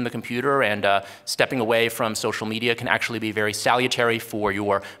away from the computer and stepping away from social media can actually be very salutary for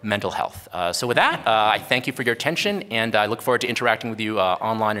your mental health. So with that, I thank you for your attention, and I look forward to interacting with you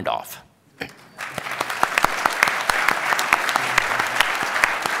online and off.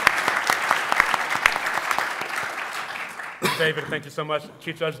 David, thank you so much.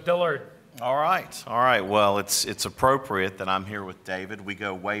 Chief Judge Dillard. All right. Well, it's appropriate that I'm here with David. We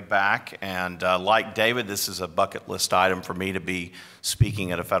go way back, and like David, this is a bucket list item for me to be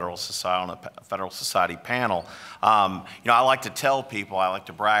speaking at a Federalist Society panel. You know, I like to tell people, I like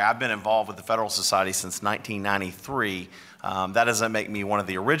to brag, I've been involved with the Federalist Society since 1993. That doesn't make me one of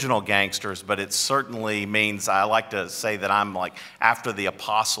the original gangsters, but it certainly means I like to say that I'm like after the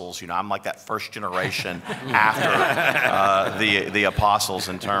apostles. You know, I'm like that first generation after the apostles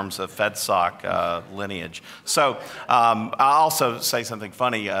in terms of FedSoc lineage. So I'll also say something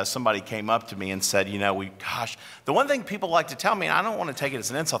funny. Somebody came up to me and said, you know, gosh, the one thing people like to tell me, and I don't want to take it as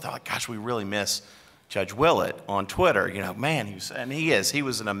an insult, they're like, gosh, we really miss Judge Willett on Twitter. You know, man, he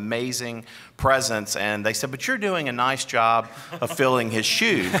was an amazing presence. And they said, but you're doing a nice job of filling his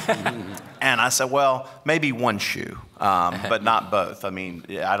shoes. And I said, well, maybe one shoe, but not both. I mean,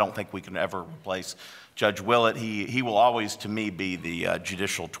 I don't think we can ever replace Judge Willett. He will always, to me, be the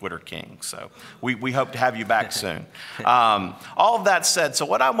judicial Twitter king. So we hope to have you back soon. All of that said, so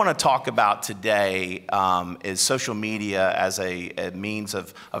what I want to talk about today is social media as a means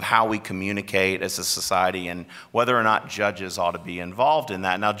of how we communicate as a society and whether or not judges ought to be involved in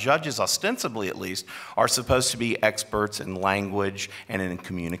that. Now, judges, ostensibly at least, are supposed to be experts in language and in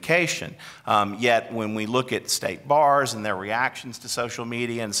communication. Yet, when we look at state bars and their reactions to social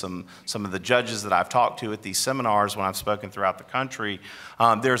media and some of the judges that I've talked to at these seminars when I've spoken throughout the country,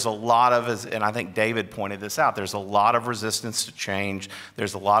 there's a lot of, and I think David pointed this out, there's a lot of resistance to change.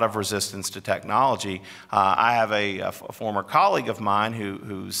 There's a lot of resistance to technology. I have a former colleague of mine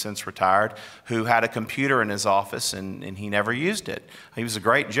who's since retired who had a computer in his office and he never used it. He was a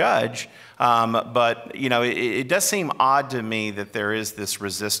great judge, but you know, it does seem odd to me that there is this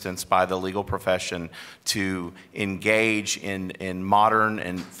resistance by the legal profession to engage in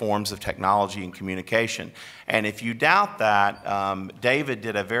modern forms of technology and communication. And if you doubt that, David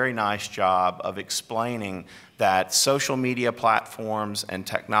did a very nice job of explaining that social media platforms and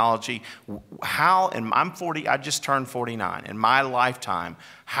technology, and I'm 40, I just turned 49. In my lifetime,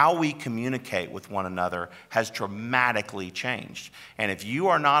 how we communicate with one another has dramatically changed. And if you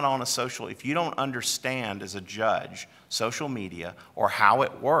are not on if you don't understand as a judge social media or how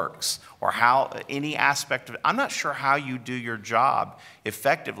it works or how any aspect of it, I'm not sure how you do your job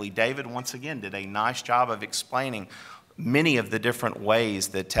effectively. David, once again, did a nice job of explaining many of the different ways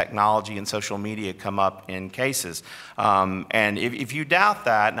that technology and social media come up in cases. And if you doubt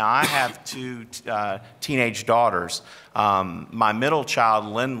that, now I have two teenage daughters. My middle child,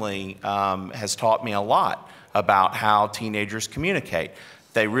 Lindley, has taught me a lot about how teenagers communicate.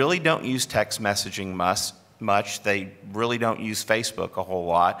 They really don't use text messaging much. They really don't use Facebook a whole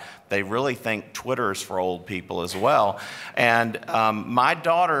lot. They really think Twitter is for old people as well. And my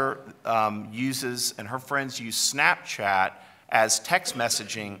daughter uses, and her friends use Snapchat as text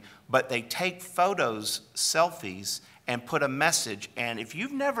messaging, but they take photos, selfies, and put a message. And if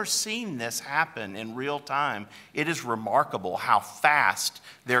you've never seen this happen in real time, it is remarkable how fast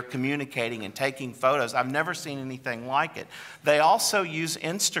they're communicating and taking photos. I've never seen anything like it. They also use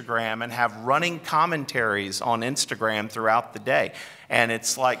Instagram and have running commentaries on Instagram throughout the day. And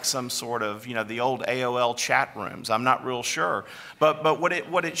it's like some sort of, you know, the old AOL chat rooms. I'm not real sure. But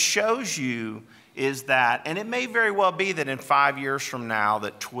what it shows you is that, and it may very well be that in 5 years from now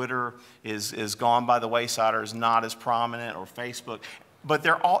that Twitter is gone by the wayside or is not as prominent, or Facebook, but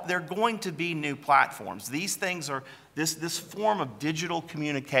they're going to be new platforms. These things are, this form of digital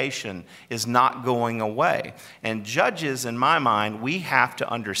communication is not going away. And judges, in my mind, we have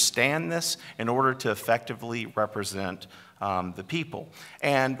to understand this in order to effectively represent the people.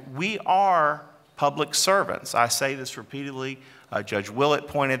 And we are public servants. I say this repeatedly. Judge Willett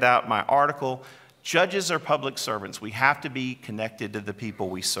pointed out in my article, judges are public servants. We have to be connected to the people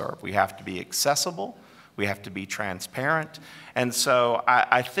we serve. We have to be accessible. We have to be transparent. And so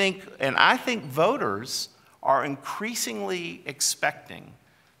I think voters are increasingly expecting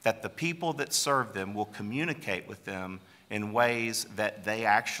that the people that serve them will communicate with them in ways that they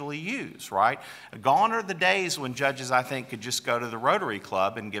actually use, right? Gone are the days when judges, I think, could just go to the Rotary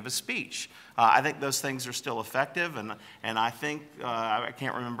Club and give a speech. I think those things are still effective, and I think, I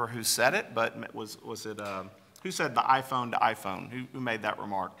can't remember who said it, but was it, who said the iPhone to iPhone? Who made that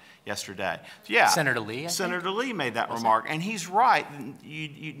remark yesterday? Yeah. Senator Lee, I think. Senator Lee made that remark, and he's right.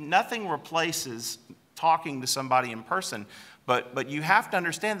 Nothing replaces talking to somebody in person. But you have to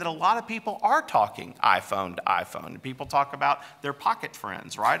understand that a lot of people are talking iPhone to iPhone. People talk about their pocket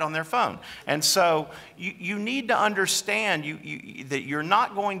friends, right, on their phone. And so you need to understand that you're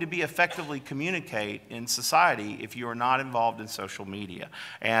not going to be effectively communicate in society if you are not involved in social media.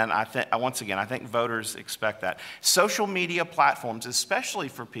 And once again, I think voters expect that. Social media platforms, especially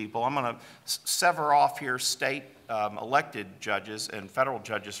for people, I'm going to sever off here state elected judges and federal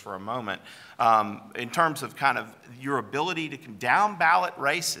judges for a moment. In terms of kind of your ability to down ballot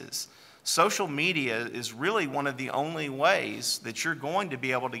races, social media is really one of the only ways that you're going to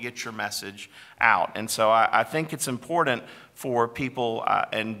be able to get your message out. And so I think it's important for people,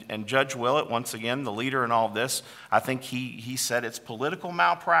 and Judge Willett, once again, the leader in all of this, I think he said it's political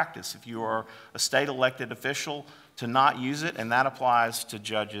malpractice if you are a state elected official to not use it, and that applies to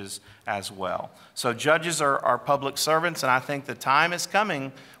judges as well. So judges are public servants, and I think the time is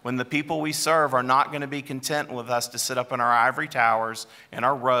coming when the people we serve are not going to be content with us to sit up in our ivory towers in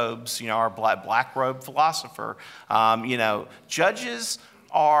our robes, you know, our black robe philosopher. You know, judges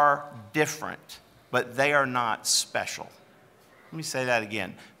are different, but they are not special. Let me say that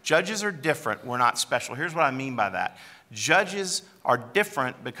again. Judges are different, we're not special. Here's what I mean by that. Judges are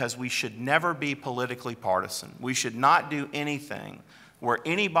different because we should never be politically partisan. We should not do anything where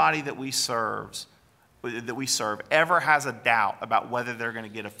anybody that we serve ever has a doubt about whether they're going to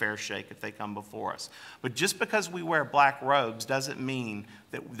get a fair shake if they come before us. But just because we wear black robes doesn't mean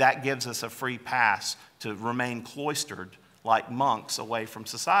that gives us a free pass to remain cloistered like monks away from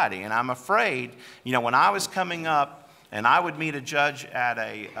society. And I'm afraid, you know, when I was coming up, and I would meet a judge at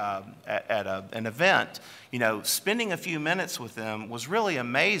an event, you know, spending a few minutes with them was really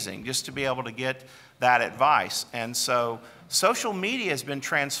amazing just to be able to get that advice. And so social media has been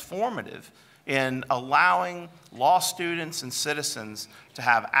transformative in allowing law students and citizens to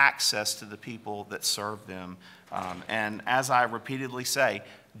have access to the people that serve them. And as I repeatedly say,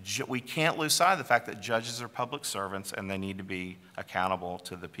 we can't lose sight of the fact that judges are public servants and they need to be accountable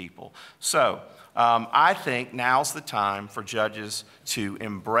to the people. So I think now's the time for judges to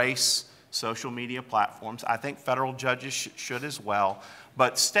embrace social media platforms. I think federal judges should as well,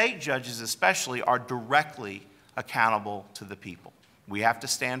 but state judges especially are directly accountable to the people. We have to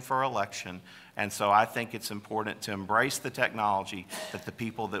stand for election, and so I think it's important to embrace the technology that the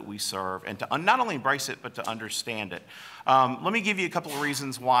people that we serve, and to not only embrace it, but to understand it. Let me give you a couple of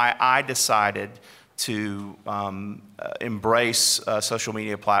reasons why I decided to embrace social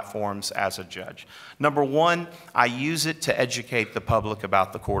media platforms as a judge. Number one, I use it to educate the public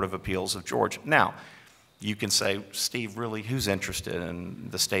about the Court of Appeals of Georgia. Now, you can say, Steve, really, who's interested in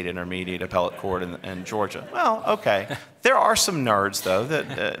the state intermediate appellate court in Georgia? Well, okay. There are some nerds, though,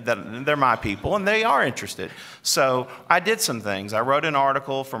 that they're my people, and they are interested. So I did some things. I wrote an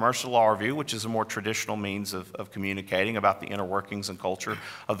article for Mercer Law Review, which is a more traditional means of communicating about the inner workings and culture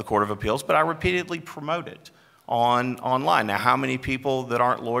of the Court of Appeals, but I repeatedly promote it online. Now, how many people that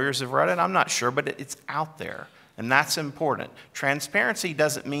aren't lawyers have read it? I'm not sure, but it's out there, and that's important. Transparency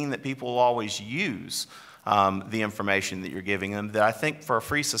doesn't mean that people will always use the information that you're giving them. That I think for a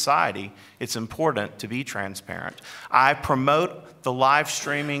free society, it's important to be transparent. I promote the live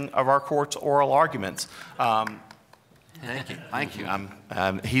streaming of our court's oral arguments. Thank you.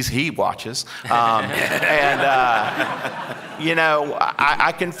 He watches. You know,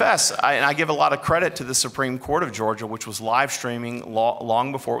 I confess, and I give a lot of credit to the Supreme Court of Georgia, which was live streaming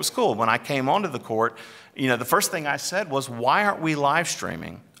long before it was cool. When I came onto the court, you know, the first thing I said was, why aren't we live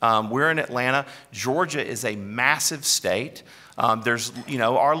streaming? We're in Atlanta. Georgia is a massive state. There's, you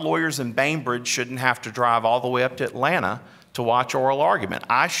know, our lawyers in Bainbridge shouldn't have to drive all the way up to Atlanta to watch oral argument.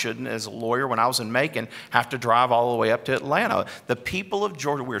 I shouldn't, as a lawyer, when I was in Macon, have to drive all the way up to Atlanta. The people of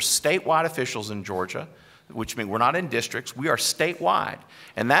Georgia, we're statewide officials in Georgia, which means we're not in districts, we are statewide.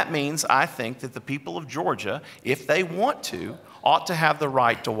 And that means I think that the people of Georgia, if they want to, ought to have the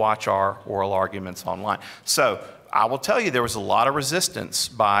right to watch our oral arguments online. So I will tell you, there was a lot of resistance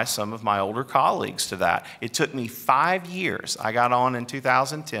by some of my older colleagues to that. It took me 5 years. I got on in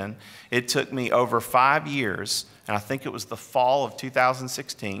 2010. It took me over 5 years, and I think it was the fall of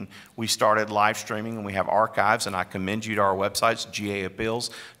 2016, we started live streaming, and we have archives, and I commend you to our websites,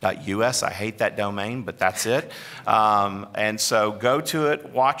 gaappeals.us. I hate that domain, but that's it. And so go to it,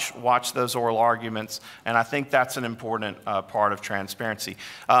 watch those oral arguments, and I think that's an important part of transparency.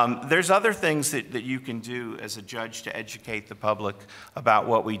 There's other things that you can do as a judge to educate the public about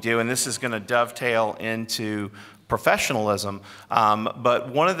what we do, and this is going to dovetail into professionalism, but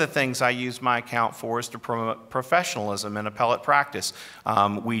one of the things I use my account for is to promote professionalism in appellate practice.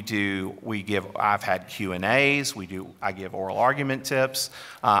 I've had Q&As, I give oral argument tips,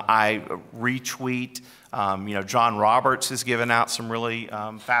 I retweet, you know, John Roberts has given out some really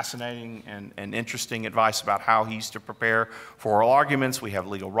fascinating and interesting advice about how he used to prepare for oral arguments. We have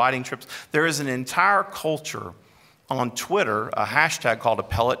legal writing trips. There is an entire culture on Twitter, a hashtag called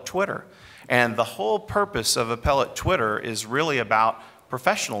Appellate Twitter. And the whole purpose of Appellate Twitter is really about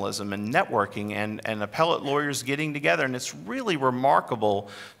professionalism and networking and appellate lawyers getting together. And it's really remarkable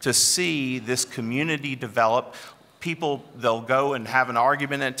to see this community develop. People, they'll go and have an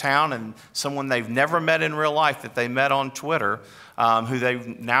argument in town, and someone they've never met in real life that they met on Twitter, who they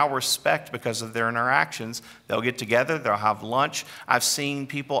now respect because of their interactions, they'll get together, they'll have lunch. I've seen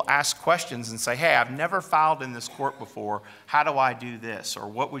people ask questions and say, hey, I've never filed in this court before. How do I do this? Or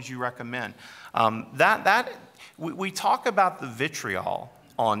what would you recommend? We talk about the vitriol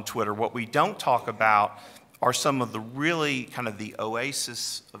on Twitter. What we don't talk about are some of the really kind of the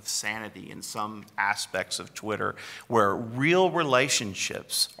oasis of sanity in some aspects of Twitter, where real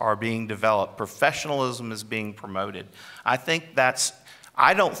relationships are being developed, professionalism is being promoted. I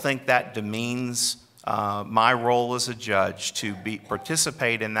don't think that demeans my role as a judge to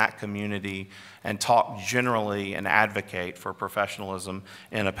participate in that community and talk generally and advocate for professionalism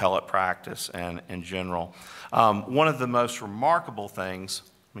in appellate practice and in general. One of the most remarkable things,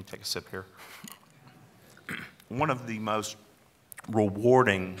 let me take a sip here. One of the most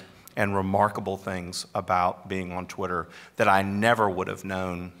rewarding and remarkable things about being on Twitter that I never would have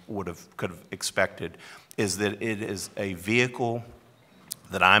known, could have expected, is that it is a vehicle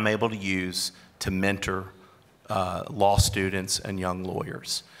that I'm able to use to mentor law students and young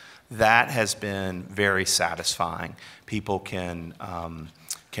lawyers. That has been very satisfying. People can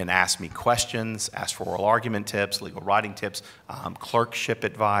ask me questions, ask for oral argument tips, legal writing tips, clerkship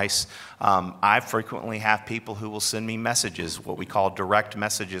advice. I frequently have people who will send me messages, what we call direct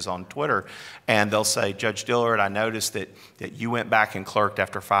messages on Twitter, and they'll say, Judge Dillard, I noticed that you went back and clerked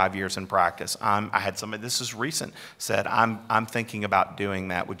after 5 years in practice. I had somebody, this is recent, said, I'm thinking about doing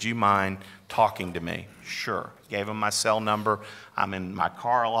that. Would you mind talking to me? Sure. Gave them my cell number. I'm in my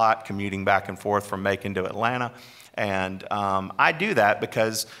car a lot, commuting back and forth from Macon to Atlanta. And I do that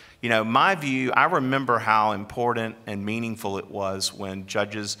because, you know, my view, I remember how important and meaningful it was when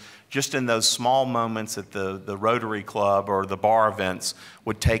judges, just in those small moments at the Rotary Club or the bar events,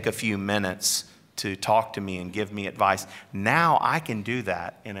 would take a few minutes to talk to me and give me advice. Now I can do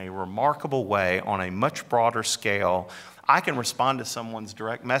that in a remarkable way on a much broader scale. I can respond to someone's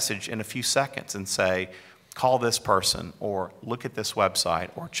direct message in a few seconds and say, call this person, or look at this website,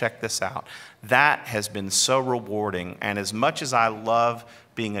 or check this out. That has been so rewarding, and as much as I love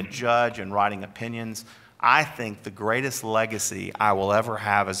being a judge and writing opinions, I think the greatest legacy I will ever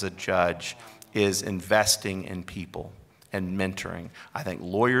have as a judge is investing in people and mentoring. I think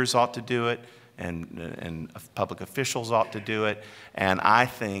lawyers ought to do it, and public officials ought to do it, and I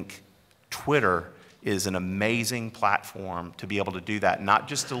think Twitter is an amazing platform to be able to do that, not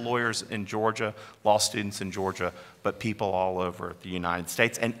just to lawyers in Georgia, law students in Georgia, but people all over the United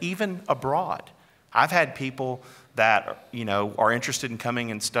States and even abroad. I've had people that, you know, are interested in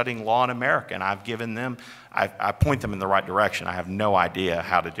coming and studying law in America, and I've given them, I point them in the right direction. I have no idea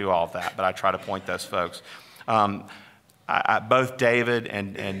how to do all of that, but I try to point those folks. Both David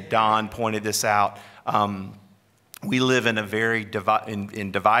and Don pointed this out. we live in a very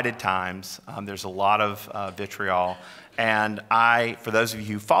in divided times. There's a lot of vitriol. And for those of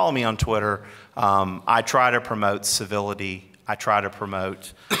you who follow me on Twitter, I try to promote civility. I try to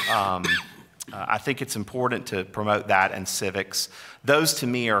promote, I think it's important to promote that and civics. Those to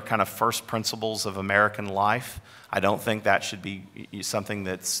me are kind of first principles of American life. I don't think that should be something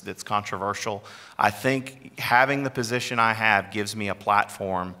that's controversial. I think having the position I have gives me a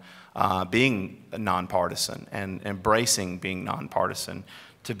platform, being nonpartisan and embracing being nonpartisan,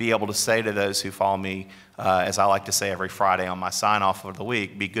 to be able to say to those who follow me, as I like to say every Friday on my sign-off of the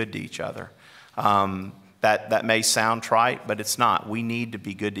week, be good to each other. That may sound trite, but it's not. We need to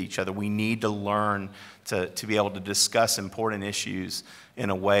be good to each other. We need to learn to be able to discuss important issues in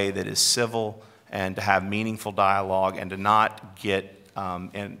a way that is civil and to have meaningful dialogue and to not get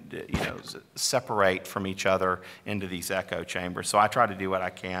separate from each other into these echo chambers. So I try to do what I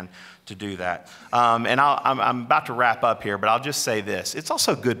can to do that. And I'm about to wrap up here, but I'll just say this. It's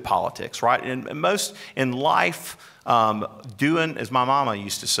also good politics, right? In life, doing, as my mama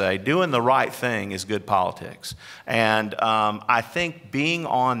used to say, doing the right thing is good politics. And I think being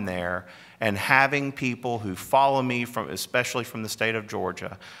on there and having people who follow me, especially from the state of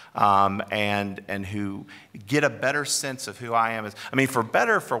Georgia, and who get a better sense of who I am. I mean, for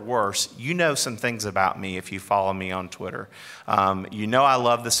better or for worse, you know some things about me if you follow me on Twitter. You know I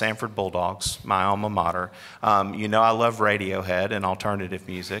love the Sanford Bulldogs, my alma mater. You know I love Radiohead and alternative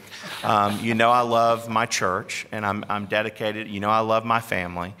music. You know I love my church, and I'm dedicated. You know I love my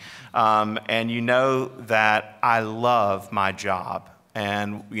family. And you know that I love my job.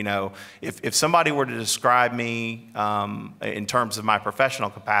 And, you know, if somebody were to describe me in terms of my professional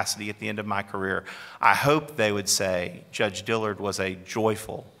capacity at the end of my career, I hope they would say Judge Dillard was a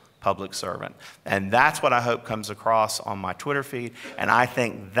joyful public servant. And that's what I hope comes across on my Twitter feed. And I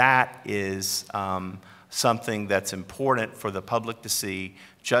think that is something that's important for the public to see.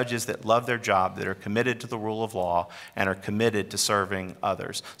 Judges that love their job, that are committed to the rule of law, and are committed to serving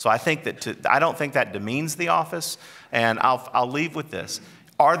others. So I think I don't think that demeans the office, and I'll leave with this.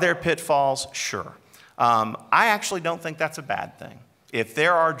 Are there pitfalls? Sure. I actually don't think that's a bad thing. If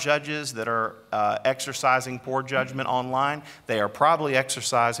there are judges that are exercising poor judgment online, they are probably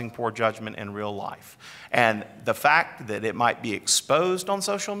exercising poor judgment in real life. And the fact that it might be exposed on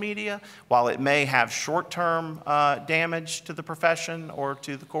social media, while it may have short-term damage to the profession or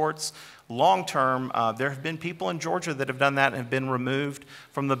to the courts, long-term, there have been people in Georgia that have done that and have been removed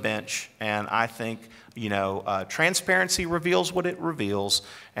from the bench. And I think, you know, transparency reveals what it reveals,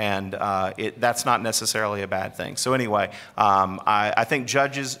 and that's not necessarily a bad thing. So anyway, I think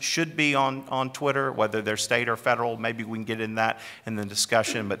judges should be on Twitter, whether they're state or federal. Maybe we can get in that in the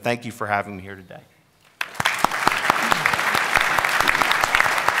discussion, but thank you for having me here today.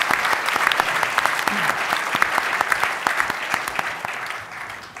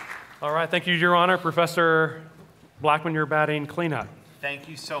 All right, thank you, Your Honor. Professor Blackman, you're batting cleanup. Thank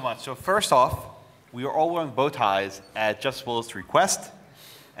you so much. So first off, we are all wearing bow ties at Justice Willett's request.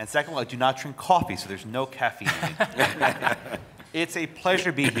 And second of all, I do not drink coffee, so there's no caffeine in it. It's a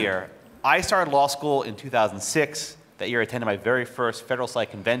pleasure to be here. I started law school in 2006. That year I attended my very first Federalist Society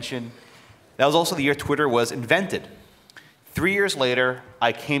convention. That was also the year Twitter was invented. 3 years later,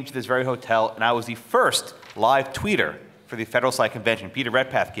 I came to this very hotel, and I was the first live tweeter for the Federalist Society convention. Peter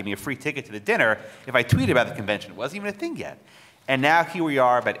Redpath gave me a free ticket to the dinner if I tweeted about the convention. It wasn't even a thing yet. And now here we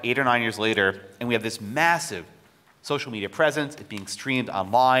are about 8 or 9 years later, and we have this massive social media presence. It's being streamed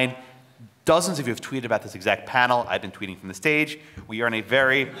online. Dozens of you have tweeted about this exact panel. I've been tweeting from the stage. We are in a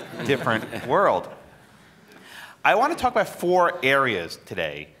very different world. I want to talk about 4 areas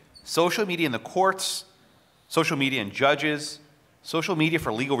today: social media in the courts, social media in judges, social media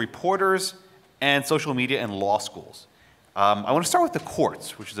for legal reporters, and social media in law schools. I want to start with the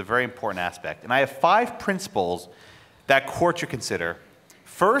courts, which is a very important aspect. And I have 5 principles that courts should consider.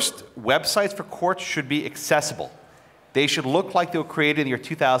 First, websites for courts should be accessible. They should look like they were created in the year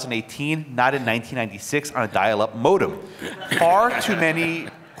 2018, not in 1996 on a dial-up modem. Far too many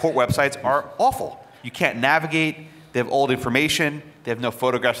court websites are awful. You can't navigate. They have old information. They have no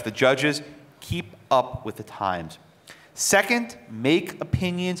photographs of the judges. Keep up with the times. Second, make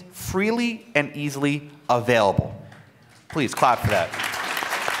opinions freely and easily available. Please clap for that.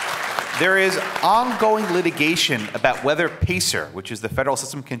 There is ongoing litigation about whether PACER, which is the federal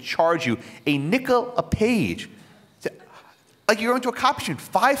system, can charge you a nickel a page. Like you're going to a copy machine,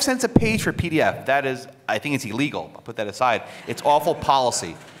 5 cents a page for PDF. That is, I think it's illegal. I'll put that aside. It's awful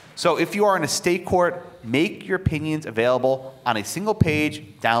policy. So if you are in a state court, make your opinions available on a single page,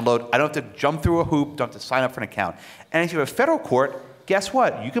 download. I don't have to jump through a hoop, don't have to sign up for an account. And if you have a federal court, guess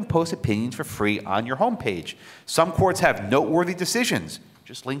what? You can post opinions for free on your homepage. Some courts have noteworthy decisions.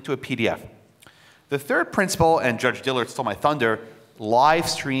 Just link to a PDF. The third principle, and Judge Dillard stole my thunder, live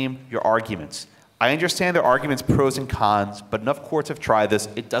stream your arguments. I understand there are arguments, pros and cons, but enough courts have tried this.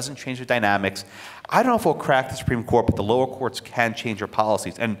 It doesn't change the dynamics. I don't know if we'll crack the Supreme Court, but the lower courts can change their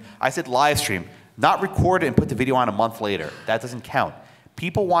policies. And I said live stream, not record it and put the video on a month later. That doesn't count.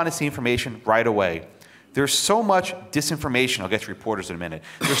 People want to see information right away. There's so much disinformation. I'll get to reporters in a minute.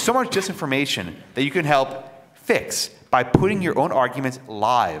 There's so much disinformation that you can help fix by putting your own arguments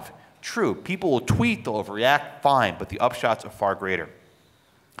live. True, people will tweet, they'll overreact, fine, but the upshots are far greater.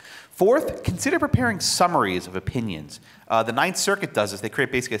 Fourth, consider preparing summaries of opinions. The Ninth Circuit does this. They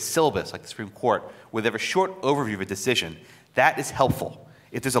create basically a syllabus, like the Supreme Court, where they have a short overview of a decision. That is helpful.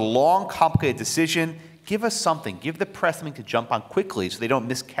 If there's a long, complicated decision, give us something. Give the press something to jump on quickly so they don't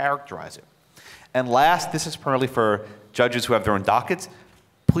mischaracterize it. And last, this is primarily for judges who have their own dockets.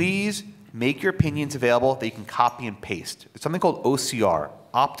 Please make your opinions available that you can copy and paste. There's something called OCR,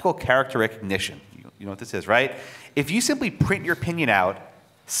 optical character recognition. You know what this is, right? If you simply print your opinion out,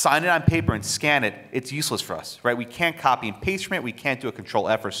 sign it on paper, and scan it, it's useless for us, right? We can't copy and paste from it. We can't do a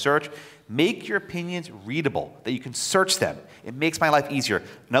Control-F or search. Make your opinions readable, that you can search them. It makes my life easier.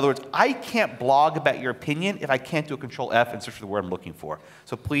 In other words, I can't blog about your opinion if I can't do a Control-F and search for the word I'm looking for.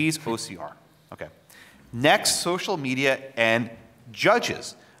 So please, OCR. Okay. Next, social media and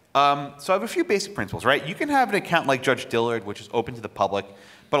judges. So I have a few basic principles, right? You can have an account like Judge Dillard, which is open to the public,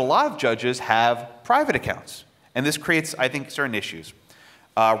 but a lot of judges have private accounts. And this creates, I think, certain issues.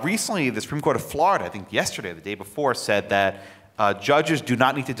 Recently, the Supreme Court of Florida, I think yesterday or the day before, said that judges do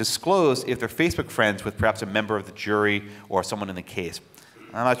not need to disclose if they're Facebook friends with perhaps a member of the jury or someone in the case.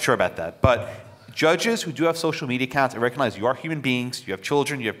 I'm not sure about that. But judges who do have social media accounts, I recognize you are human beings, you have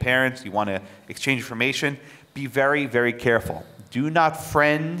children, you have parents, you want to exchange information. Be very, very careful. Do not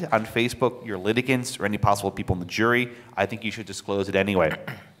friend on Facebook your litigants or any possible people in the jury. I think you should disclose it anyway.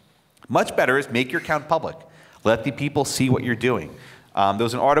 Much better is make your account public. Let the people see what you're doing. There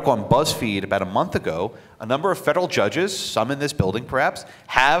was an article on BuzzFeed about a month ago. A number of federal judges, some in this building perhaps,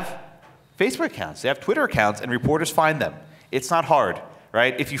 have Facebook accounts. They have Twitter accounts, and reporters find them. It's not hard,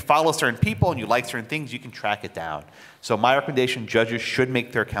 right? If you follow certain people and you like certain things, you can track it down. So my recommendation, judges should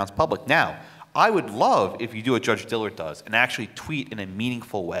make their accounts public. Now, I would love if you do what Judge Dillard does and actually tweet in a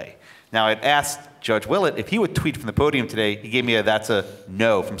meaningful way. Now, I'd asked Judge Willett if he would tweet from the podium today. He gave me a "that's a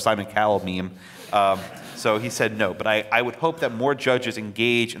no" from Simon Cowell meme. So he said no. But I would hope that more judges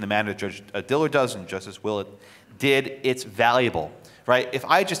engage in the manner that Judge Dillard does and Justice Willett did. It's valuable, right? If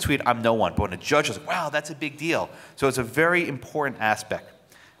I just tweet, I'm no one. But when a judge is like, wow, that's a big deal. So it's a very important aspect.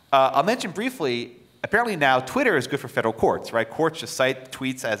 I'll mention briefly, apparently now Twitter is good for federal courts, right? Courts just cite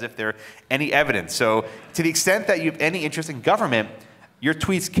tweets as if they're any evidence. So to the extent that you have any interest in government, your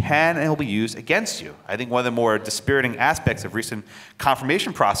tweets can and will be used against you. I think one of the more dispiriting aspects of recent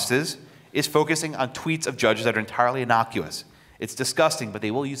confirmation processes is focusing on tweets of judges that are entirely innocuous. It's disgusting, but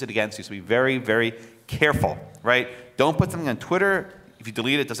they will use it against you, so be very, very careful, right? Don't put something on Twitter. If you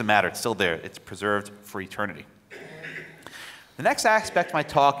delete it, it doesn't matter. It's still there. It's preserved for eternity. The next aspect of my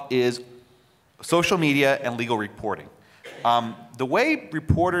talk is social media and legal reporting. The way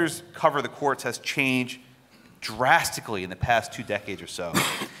reporters cover the courts has changed drastically in the past 2 decades or so.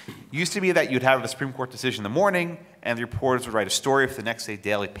 It used to be that you'd have a Supreme Court decision in the morning, and the reporters would write a story for the next day's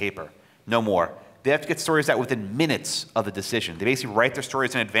daily paper. No more. They have to get stories out within minutes of the decision. They basically write their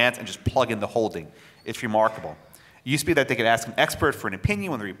stories in advance and just plug in the holding. It's remarkable. It used to be that they could ask an expert for an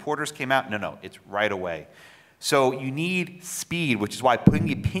opinion when the reporters came out. No, it's right away. So you need speed, which is why putting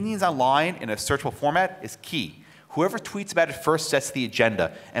the opinions online in a searchable format is key. Whoever tweets about it first sets the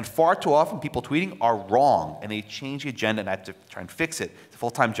agenda. And far too often, people tweeting are wrong, and they change the agenda, and I have to try and fix it. It's a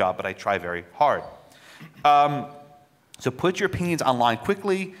full-time job, but I try very hard. So put your opinions online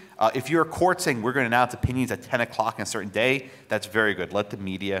quickly. If you're a court saying we're going to announce opinions at 10 o'clock on a certain day, that's very good. Let the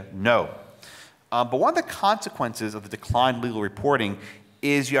media know. But one of the consequences of the decline in legal reporting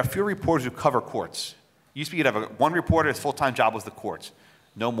is you have fewer reporters who cover courts. Used to be you'd have one reporter, his full-time job was the courts.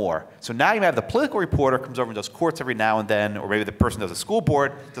 No more. So now you have the political reporter comes over and does courts every now and then, or maybe the person does a school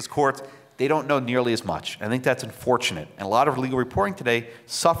board, does courts. They don't know nearly as much. I think that's unfortunate. And a lot of legal reporting today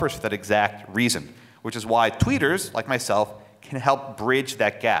suffers for that exact reason, which is why tweeters, like myself, can help bridge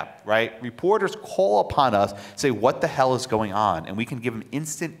that gap, right? Reporters call upon us, say, what the hell is going on? And we can give them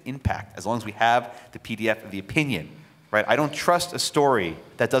instant impact as long as we have the PDF of the opinion, right? I don't trust a story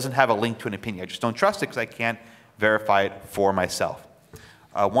that doesn't have a link to an opinion. I just don't trust it because I can't verify it for myself.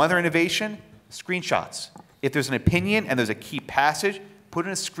 One other innovation, screenshots. If there's an opinion and there's a key passage, put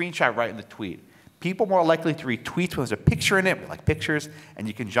in a screenshot right in the tweet. People are more likely to read tweets when there's a picture in it, we like pictures, and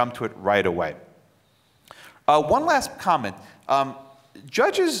you can jump to it right away. One last comment.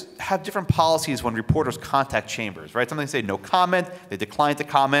 Judges have different policies when reporters contact chambers, right? Sometimes they say no comment, they decline to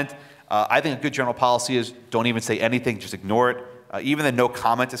comment. I think a good general policy is don't even say anything, just ignore it. Even the no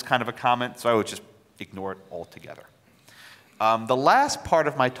comment is kind of a comment, so I would just ignore it altogether. The last part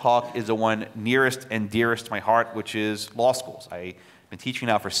of my talk is the one nearest and dearest to my heart, which is law schools. I've been teaching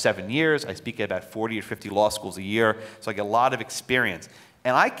now for 7 years. I speak at about 40 or 50 law schools a year, so I get a lot of experience.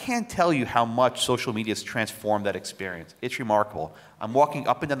 And I can't tell you how much social media has transformed that experience. It's remarkable. I'm walking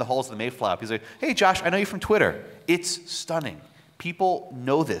up and down the halls of the Mayflower. He's like, hey, Josh, I know you from Twitter. It's stunning. People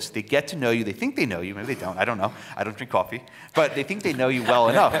know this. They get to know you. They think they know you. Maybe they don't. I don't know. I don't drink coffee. But they think they know you well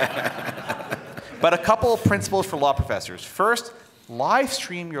enough. But a couple of principles for law professors. First, live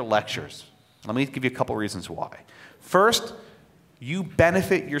stream your lectures. Let me give you a couple reasons why. First, you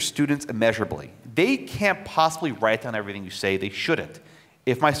benefit your students immeasurably. They can't possibly write down everything you say. They shouldn't.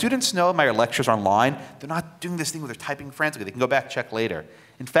 If my students know my lectures are online, they're not doing this thing where they're typing frantically. They can go back and check later.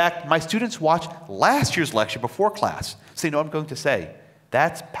 In fact, my students watch last year's lecture before class, so they know what I'm going to say.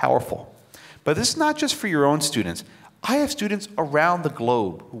 That's powerful. But this is not just for your own students. I have students around the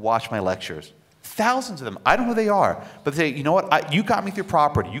globe who watch my lectures. Thousands of them. I don't know who they are. But they say, you know what, you got me through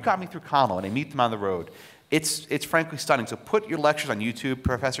property. You got me through Connell. And I meet them on the road. It's frankly stunning. So put your lectures on YouTube.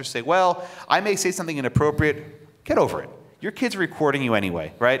 Professors say, well, I may say something inappropriate. Get over it. Your kids are recording you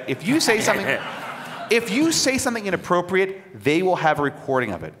anyway, right? If you say something inappropriate, they will have a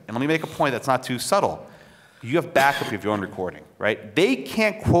recording of it. And let me make a point that's not too subtle. You have backup of your own recording, right? They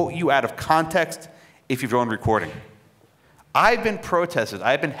can't quote you out of context if you have your own recording. I've been protested.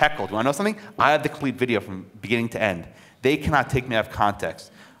 I've been heckled. You want to know something? I have the complete video from beginning to end. They cannot take me out of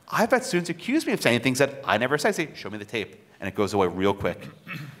context. I've had students accuse me of saying things that I never said. I say, show me the tape. And it goes away real quick.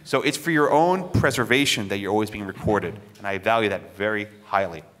 So it's for your own preservation that you're always being recorded. And I value that very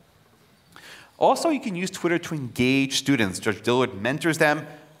highly. Also, you can use Twitter to engage students. Judge Dillard mentors them.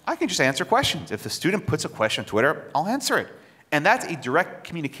 I can just answer questions. If the student puts a question on Twitter, I'll answer it. And that's a direct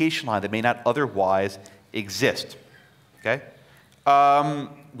communication line that may not otherwise exist. Okay?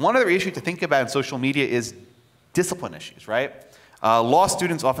 One other issue to think about in social media is discipline issues, right? Law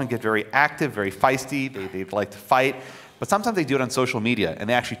students often get very active, very feisty. They like to fight. But sometimes they do it on social media, and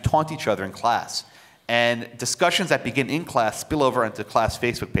they actually taunt each other in class. And discussions that begin in class spill over into class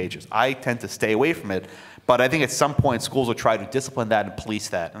Facebook pages. I tend to stay away from it, but I think at some point schools will try to discipline that and police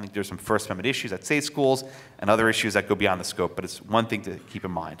that. I think there's some First Amendment issues at state schools and other issues that go beyond the scope, but it's one thing to keep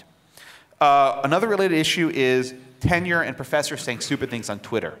in mind. Another related issue is tenure and professors saying stupid things on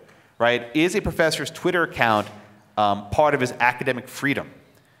Twitter, right? Is a professor's Twitter account part of his academic freedom,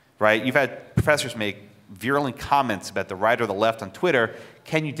 right? You've had professors make virulent comments about the right or the left on Twitter.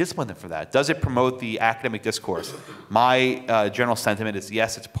 Can you discipline them for that? Does it promote the academic discourse? My general sentiment is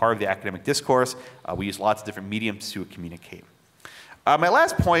yes, it's part of the academic discourse. We use lots of different mediums to communicate. My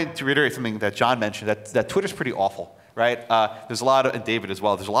last point, to reiterate something that John mentioned, that Twitter's pretty awful, right? There's a lot of, and David as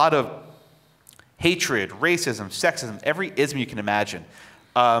well, there's a lot of hatred, racism, sexism, every ism you can imagine.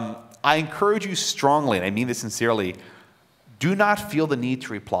 I encourage you strongly, and I mean this sincerely, do not feel the need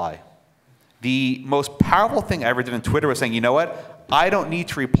to reply. The most powerful thing I ever did on Twitter was saying, you know what? I don't need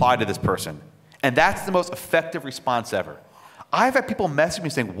to reply to this person. And that's the most effective response ever. I've had people message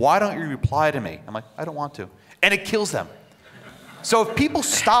me saying, why don't you reply to me? I'm like, I don't want to. And it kills them. So if people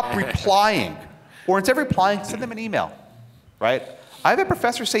stop replying, or instead of replying, send them an email, right? I've had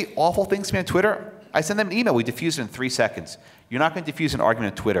professors say awful things to me on Twitter. I send them an email. We diffuse it in 3 seconds. You're not going to diffuse an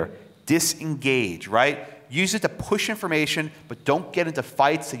argument on Twitter. Disengage, right? Use it to push information, but don't get into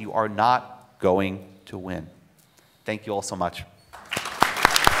fights that you are not going to win. Thank you all so much.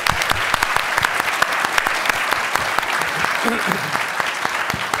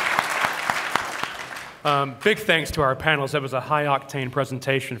 Big thanks to our panelists. That was a high-octane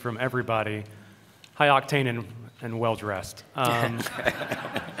presentation from everybody. High-octane and well-dressed.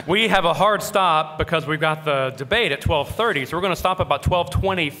 We have a hard stop because we've got the debate at 12:30, so we're going to stop about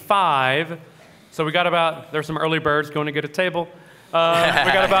 12:25. So we got about, there's some early birds going to get a table. We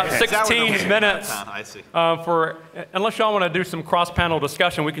got about 16 minutes unless y'all want to do some cross-panel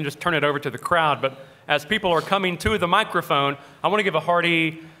discussion, we can just turn it over to the crowd. But as people are coming to the microphone, I want to give a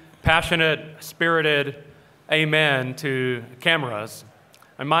hearty, passionate, spirited amen to cameras.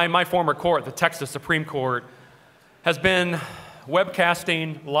 And my former court, the Texas Supreme Court, has been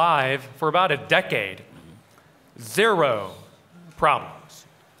webcasting live for about a decade. 0 problems.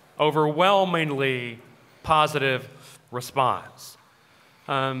 Overwhelmingly positive response.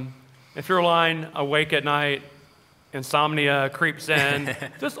 If you're lying awake at night insomnia creeps in,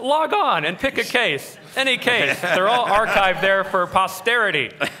 just log on and pick a case, any case. They're all archived there for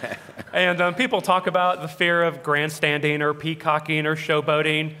posterity. And people talk about the fear of grandstanding or peacocking or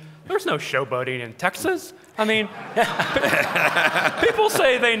showboating. There's no showboating in Texas. I mean, people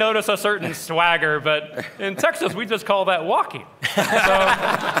say they notice a certain swagger, but in Texas, we just call that walking.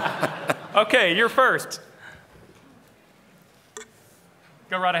 So, okay, you're first.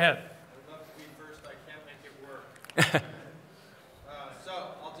 Go right ahead. I'd love to be first. I can't make it work. So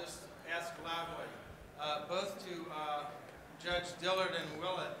I'll just ask loudly. Both to Judge Dillard and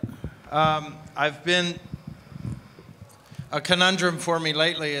Willett. I've been, a conundrum for me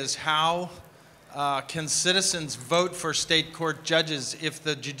lately is how can citizens vote for state court judges if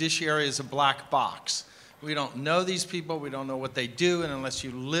the judiciary is a black box? We don't know these people, we don't know what they do, and unless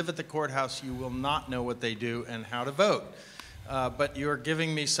you live at the courthouse, you will not know what they do and how to vote. But you're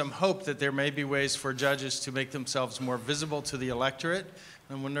giving me some hope that there may be ways for judges to make themselves more visible to the electorate.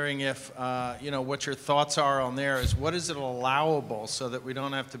 I'm wondering if, you know, what your thoughts are on there is what is it allowable so that we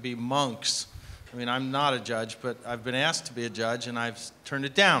don't have to be monks? I mean, I'm not a judge, but I've been asked to be a judge and I've turned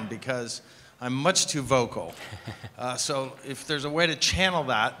it down because I'm much too vocal. So if there's a way to channel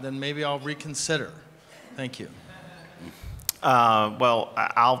that, then maybe I'll reconsider. Thank you. Well,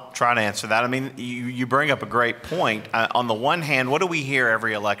 I'll try to answer that. I mean, you bring up a great point. On the one hand, what do we hear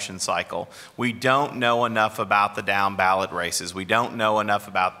every election cycle? We don't know enough about the down ballot races. We don't know enough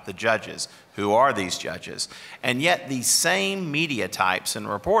about the judges. Who are these judges? And yet these same media types and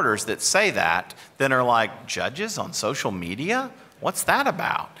reporters that say that then are like, judges on social media? What's that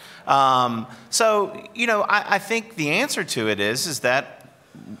about? So, you know, I think the answer to it is that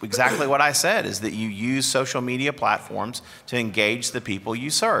exactly what I said, is that you use social media platforms to engage the people you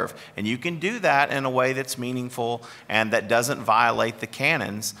serve. And you can do that in a way that's meaningful and that doesn't violate the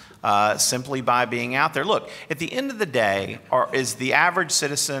canons simply by being out there. Look, at the end of the day, is the average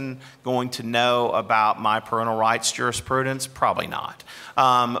citizen going to know about my parental rights jurisprudence? Probably not.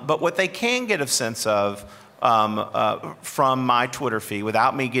 But what they can get a sense of from my Twitter feed,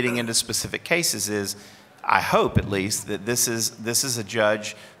 without me getting into specific cases, is I hope at least that this is a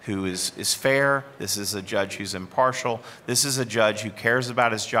judge who is fair, this is a judge who's impartial, this is a judge who cares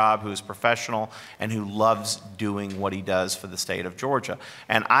about his job, who is professional, and who loves doing what he does for the state of Georgia.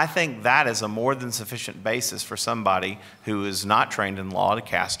 And I think that is a more than sufficient basis for somebody who is not trained in law to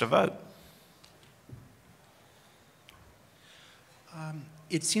cast a vote.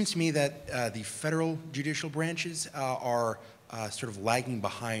 It seems to me that the federal judicial branches are sort of lagging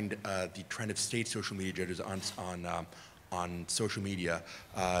behind the trend of state social media judges on social media.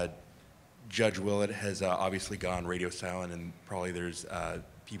 Judge Willett has obviously gone radio silent, and probably there's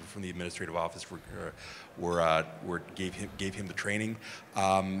people from the administrative office gave him the training.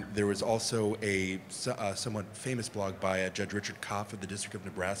 There was also a somewhat famous blog by Judge Richard Koff of the District of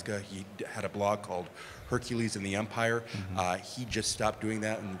Nebraska. He had a blog called Hercules and the Empire. He just stopped doing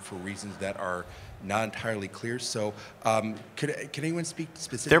that, and for reasons that are not entirely clear. So can anyone speak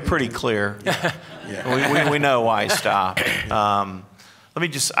specifically? They're pretty clear. Yeah. Yeah. We know why he stopped. Let me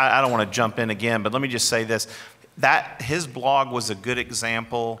just, I don't want to jump in again, but let me just say this. That his blog was a good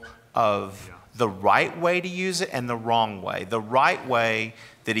example of the right way to use it and the wrong way. The right way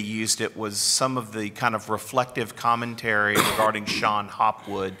that he used it was some of the kind of reflective commentary regarding Sean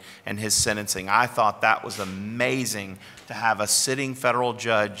Hopwood and his sentencing. I thought that was amazing to have a sitting federal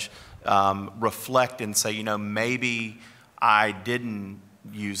judge reflect and say, you know, maybe I didn't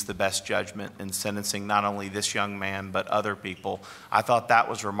use the best judgment in sentencing not only this young man but other people. I thought that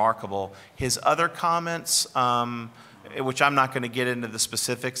was remarkable. His other comments, which I'm not going to get into the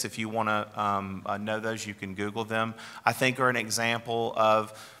specifics, if you want to know those, you can Google them, I think are an example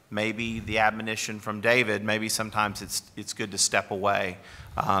of maybe the admonition from David. Maybe sometimes it's good to step away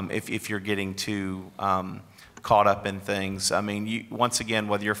if you're getting too caught up in things. I mean, once again,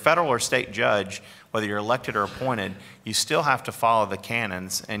 whether you're a federal or state judge, whether you're elected or appointed, you still have to follow the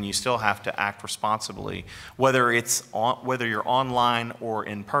canons and you still have to act responsibly, whether you're online or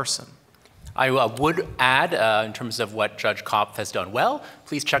in person. I would add, in terms of what Judge Kopp has done well,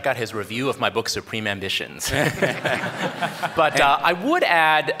 please check out his review of my book, Supreme Ambitions. But I would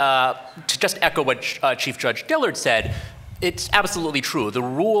add, to just echo what Chief Judge Dillard said, it's absolutely true. The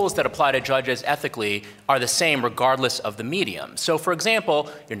rules that apply to judges ethically are the same regardless of the medium. So for example,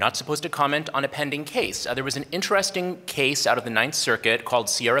 you're not supposed to comment on a pending case. There was an interesting case out of the Ninth Circuit called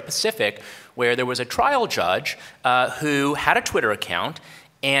Sierra Pacific, where there was a trial judge who had a Twitter account,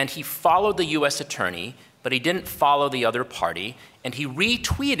 and he followed the US attorney, but he didn't follow the other party, and he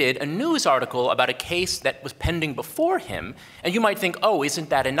retweeted a news article about a case that was pending before him. And you might think, oh, isn't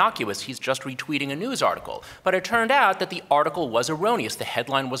that innocuous? He's just retweeting a news article. But it turned out that the article was erroneous. The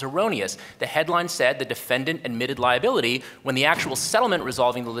headline was erroneous. The headline said the defendant admitted liability when the actual settlement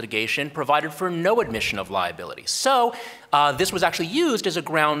resolving the litigation provided for no admission of liability. So this was actually used as a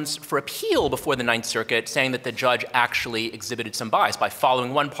grounds for appeal before the Ninth Circuit, saying that the judge actually exhibited some bias by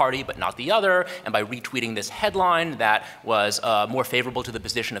following one party but not the other, and by retweeting this headline that was more favorable to the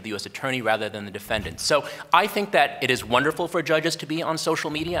position of the U.S. attorney rather than the defendant. So I think that it is wonderful for judges to be on social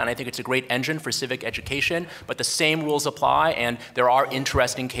media, and I think it's a great engine for civic education, but the same rules apply, and there are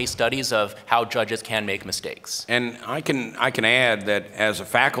interesting case studies of how judges can make mistakes. And I can add that as a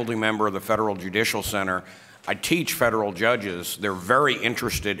faculty member of the Federal Judicial Center, I teach federal judges. They're very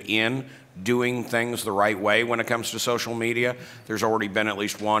interested in doing things the right way when it comes to social media. There's already been at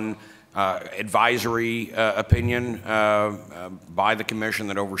least one advisory opinion by the commission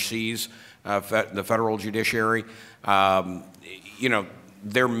that oversees the federal judiciary. You know,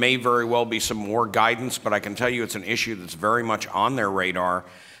 there may very well be some more guidance, but I can tell you it's an issue that's very much on their radar.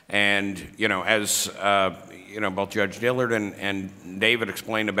 And, you know, as you know, both Judge Dillard and David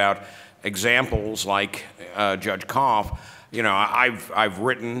explained about examples like Judge Koff, you know, I've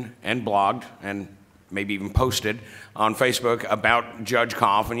written and blogged and maybe even posted on Facebook about Judge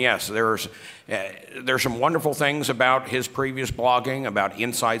Koff, and yes, there's some wonderful things about his previous blogging, about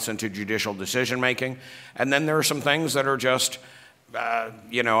insights into judicial decision making, and then there are some things that are just,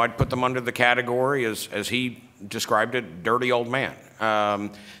 you know, I'd put them under the category, as he described it, dirty old man.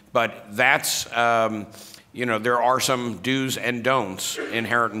 But that's, you know, there are some do's and don'ts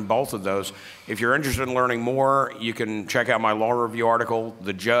inherent in both of those. If you're interested in learning more, you can check out my law review article,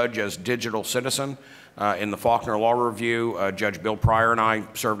 The Judge as Digital Citizen, in the Faulkner Law Review. Judge Bill Pryor and I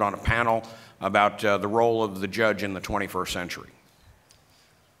served on a panel about the role of the judge in the 21st century.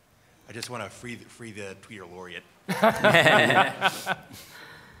 I just want to free the tweeter laureate.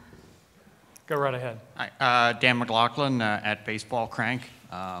 Go right ahead. Hi, Dan McLaughlin at Baseball Crank.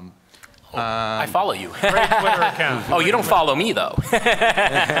 I follow you. Great Twitter account. Oh, you don't follow me, though.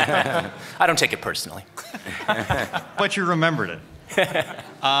 I don't take it personally. But you remembered it.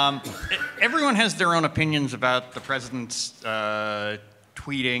 Everyone has their own opinions about the president's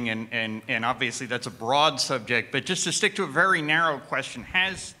tweeting, and obviously that's a broad subject. But just to stick to a very narrow question,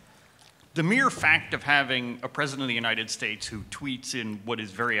 has the mere fact of having a president of the United States who tweets in what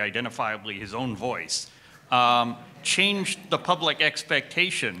is very identifiably his own voice changed the public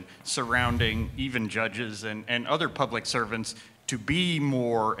expectation surrounding even judges and other public servants to be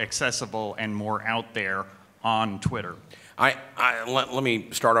more accessible and more out there on Twitter? Let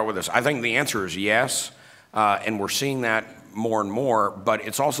me start out with this. I think the answer is yes, and we're seeing that more and more, but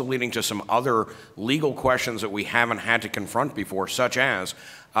it's also leading to some other legal questions that we haven't had to confront before, such as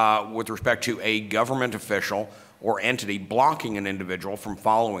with respect to a government official or entity blocking an individual from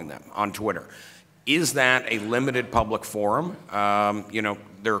following them on Twitter. Is that a limited public forum? You know,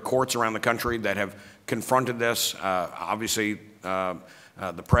 there are courts around the country that have confronted this. Obviously,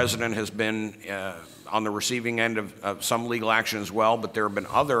 the president has been on the receiving end of some legal action as well, but there have been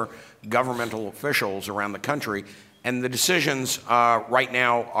other governmental officials around the country, and the decisions right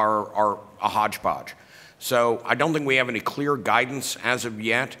now are a hodgepodge. So I don't think we have any clear guidance as of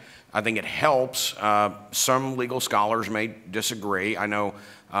yet. I think it helps. Some legal scholars may disagree. I know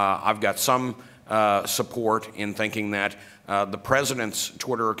I've got some support in thinking that the president's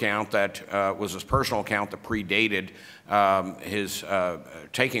Twitter account that was his personal account that predated his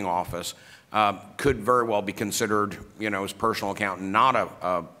taking office could very well be considered, you know, his personal account, not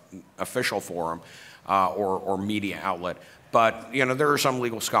a official forum or media outlet. But, you know, there are some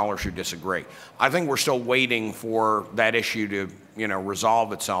legal scholars who disagree. I think we're still waiting for that issue to, you know,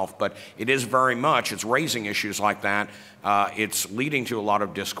 resolve itself, but it is very much, it's raising issues like that. It's leading to a lot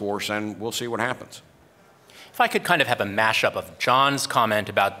of discourse, and we'll see what happens. If I could kind of have a mashup of John's comment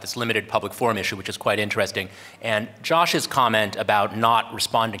about this limited public forum issue, which is quite interesting, and Josh's comment about not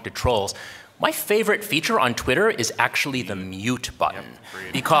responding to trolls. My favorite feature on Twitter is actually the mute button,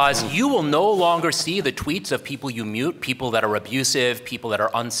 because you will no longer see the tweets of people you mute, people that are abusive, people that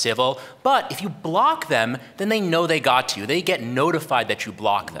are uncivil, but if you block them, then they know they got to you. They get notified that you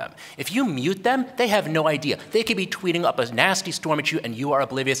block them. If you mute them, they have no idea. They could be tweeting up a nasty storm at you and you are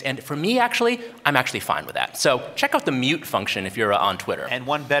oblivious, and for me, actually, I'm actually fine with that. So check out the mute function if you're on Twitter. And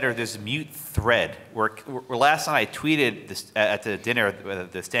one better, there's a mute thread, where last night I tweeted this, at the dinner,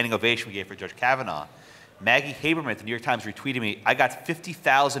 the standing ovation we gave for Judge Kavanaugh. Maggie Haberman at the New York Times retweeted me. I got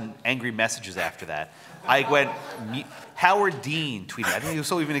 50,000 angry messages after that. I went, Howard Dean tweeted. I didn't think he was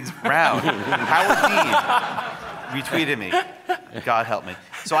still even around. Howard Dean retweeted me. God help me.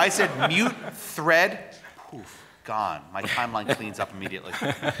 So I said mute thread. Poof, gone. My timeline cleans up immediately.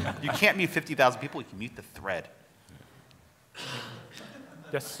 You can't mute 50,000 people. You can mute the thread.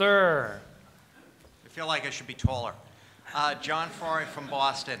 Yes, sir. I feel like I should be taller. John Forey from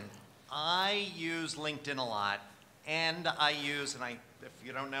Boston. I use LinkedIn a lot, and I use, if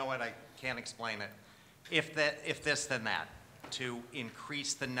you don't know it, I can't explain it, if this, then that, to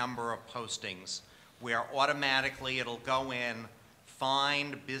increase the number of postings, where automatically it'll go in,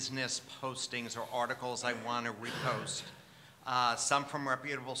 find business postings or articles I want to repost, some from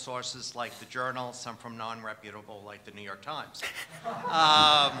reputable sources like the Journal, some from non-reputable like the New York Times.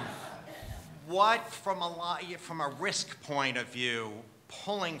 What, from a risk point of view,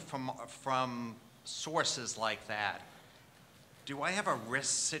 pulling from sources like that, do I have a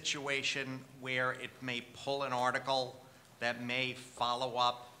risk situation where it may pull an article that may follow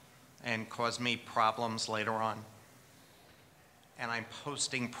up and cause me problems later on? And I'm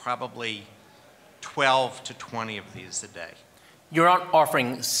posting probably 12 to 20 of these a day. You're not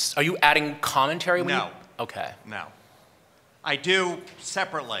offering, are you adding commentary? No. Okay. No. I do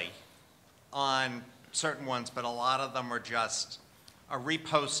separately on certain ones, but a lot of them are just a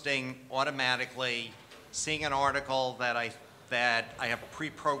reposting automatically, seeing an article that I have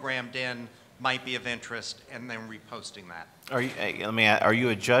pre-programmed in, might be of interest, and then reposting that. Are you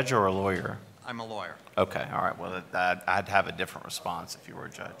a judge or a lawyer? I'm a lawyer. Okay, all right. Well, I'd have a different response if you were a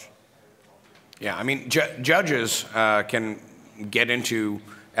judge. Yeah, I mean, judges can get into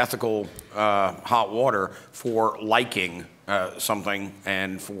ethical hot water for liking something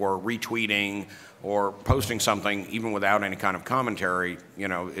and for retweeting or posting something even without any kind of commentary. You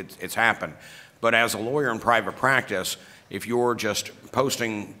know, it's happened. But as a lawyer in private practice, if you're just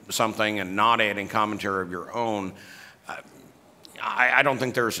posting something and not adding commentary of your own, I don't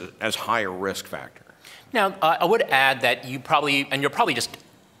think there's as high a risk factor. Now, I would add that you probably, and you're probably just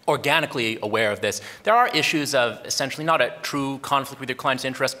organically aware of this, there are issues of essentially not a true conflict with your client's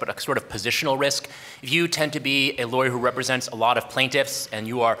interest, but a sort of positional risk. If you tend to be a lawyer who represents a lot of plaintiffs and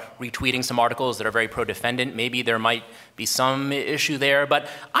you are retweeting some articles that are very pro-defendant, maybe there might be some issue there. But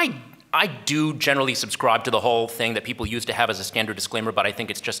I do generally subscribe to the whole thing that people used to have as a standard disclaimer, but I think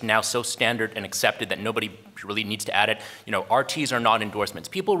it's just now so standard and accepted that nobody really needs to add it. You know, RTs are not endorsements.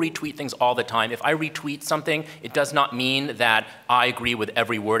 People retweet things all the time. If I retweet something, it does not mean that I agree with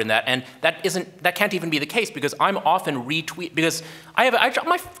every word in that, and that can't even be the case because I'm often because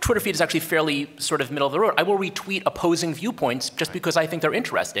my Twitter feed is actually fairly sort of middle of the road. I will retweet opposing viewpoints just because I think they're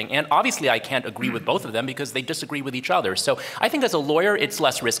interesting, and obviously I can't agree with both of them because they disagree with each other. So I think as a lawyer, it's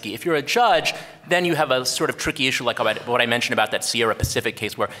less risky. If you're a judge, then you have a sort of tricky issue like what I mentioned about that Sierra Pacific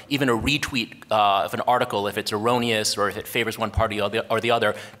case where even a retweet of an article, if it's erroneous or if it favors one party or the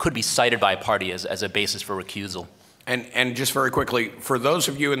other, could be cited by a party as a basis for recusal. And just very quickly, for those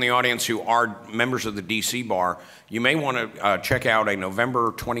of you in the audience who are members of the DC Bar, you may want to check out a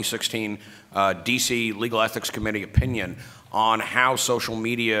November 2016 DC Legal Ethics Committee opinion on how social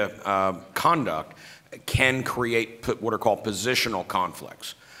media conduct can create what are called positional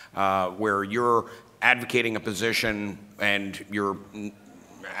conflicts, where you're advocating a position and you're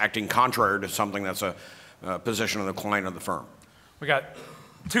acting contrary to something that's a position of the client of the firm. We got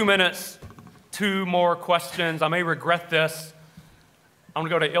 2 minutes, 2 more questions. I may regret this. I'm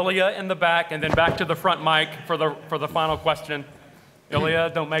going to go to Ilya in the back and then back to the front mic for the final question.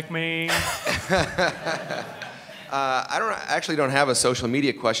 Ilya, don't make me. I actually don't have a social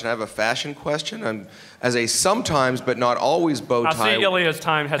media question. I have a fashion question. As a sometimes but not always bow tie. I see Ilya's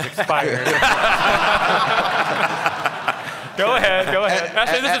time has expired. Go ahead.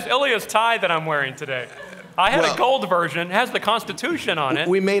 Actually, this is Ilya's tie that I'm wearing today. I had a gold version. It has the Constitution on it.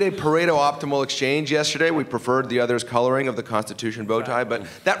 We made a Pareto optimal exchange yesterday. We preferred the other's coloring of the Constitution bow tie, but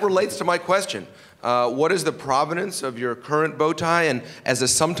that relates to my question. What is the provenance of your current bow tie? And as a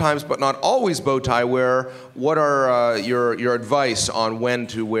sometimes but not always bow tie wearer, what are your advice on when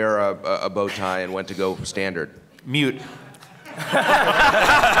to wear a bow tie and when to go standard? Mute. You're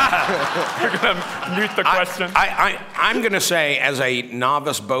going to mute the question? I'm going to say, as a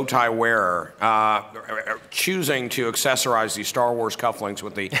novice bow tie wearer, choosing to accessorize the Star Wars cufflinks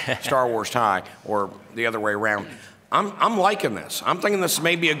with the Star Wars tie, or the other way around, I'm liking this. I'm thinking this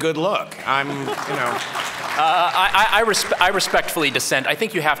may be a good look. I respectfully dissent. I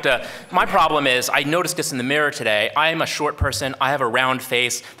think you have to, my problem is, I noticed this in the mirror today. I am a short person. I have a round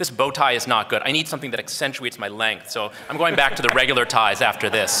face. This bow tie is not good. I need something that accentuates my length. So I'm going back to the regular ties after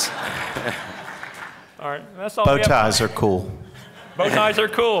this. All right, that's all. Bow ties are cool. Bow ties are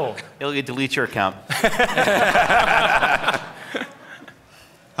cool. Ilya, delete your account.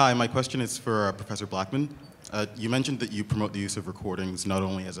 Hi, my question is for Professor Blackman. You mentioned that you promote the use of recordings not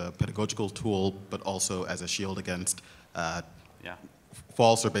only as a pedagogical tool, but also as a shield against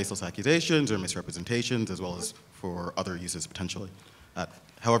false or baseless accusations or misrepresentations, as well as for other uses potentially.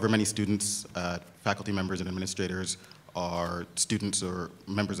 However, many students, faculty members, and administrators are students or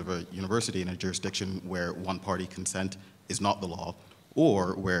members of a university in a jurisdiction where one-party consent is not the law,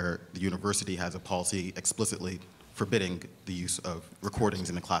 or where the university has a policy explicitly forbidding the use of recordings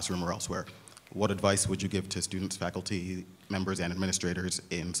in the classroom or elsewhere. What advice would you give to students, faculty members, and administrators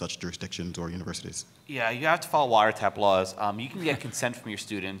in such jurisdictions or universities? Yeah, you have to follow wiretap laws. You can get consent from your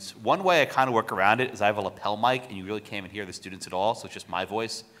students. One way I kind of work around it is I have a lapel mic, and you really can't even hear the students at all, so it's just my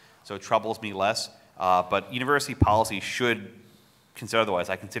voice, so it troubles me less. But university policy should consider otherwise.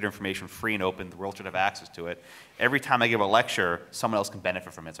 I consider information free and open. The world should have access to it. Every time I give a lecture, someone else can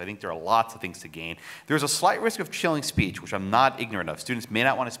benefit from it. So I think there are lots of things to gain. There's a slight risk of chilling speech, which I'm not ignorant of. Students may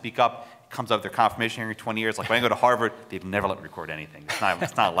not want to speak up. It comes up with their confirmation hearing in 20 years. Like when I go to Harvard, they've never let me record anything.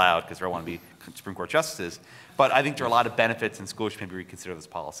 It's not allowed because they all want to be Supreme Court justices. But I think there are a lot of benefits, and schools should maybe reconsider those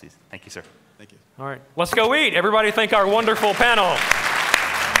policies. Thank you, sir. Thank you. All right, let's go eat. Everybody thank our wonderful panel.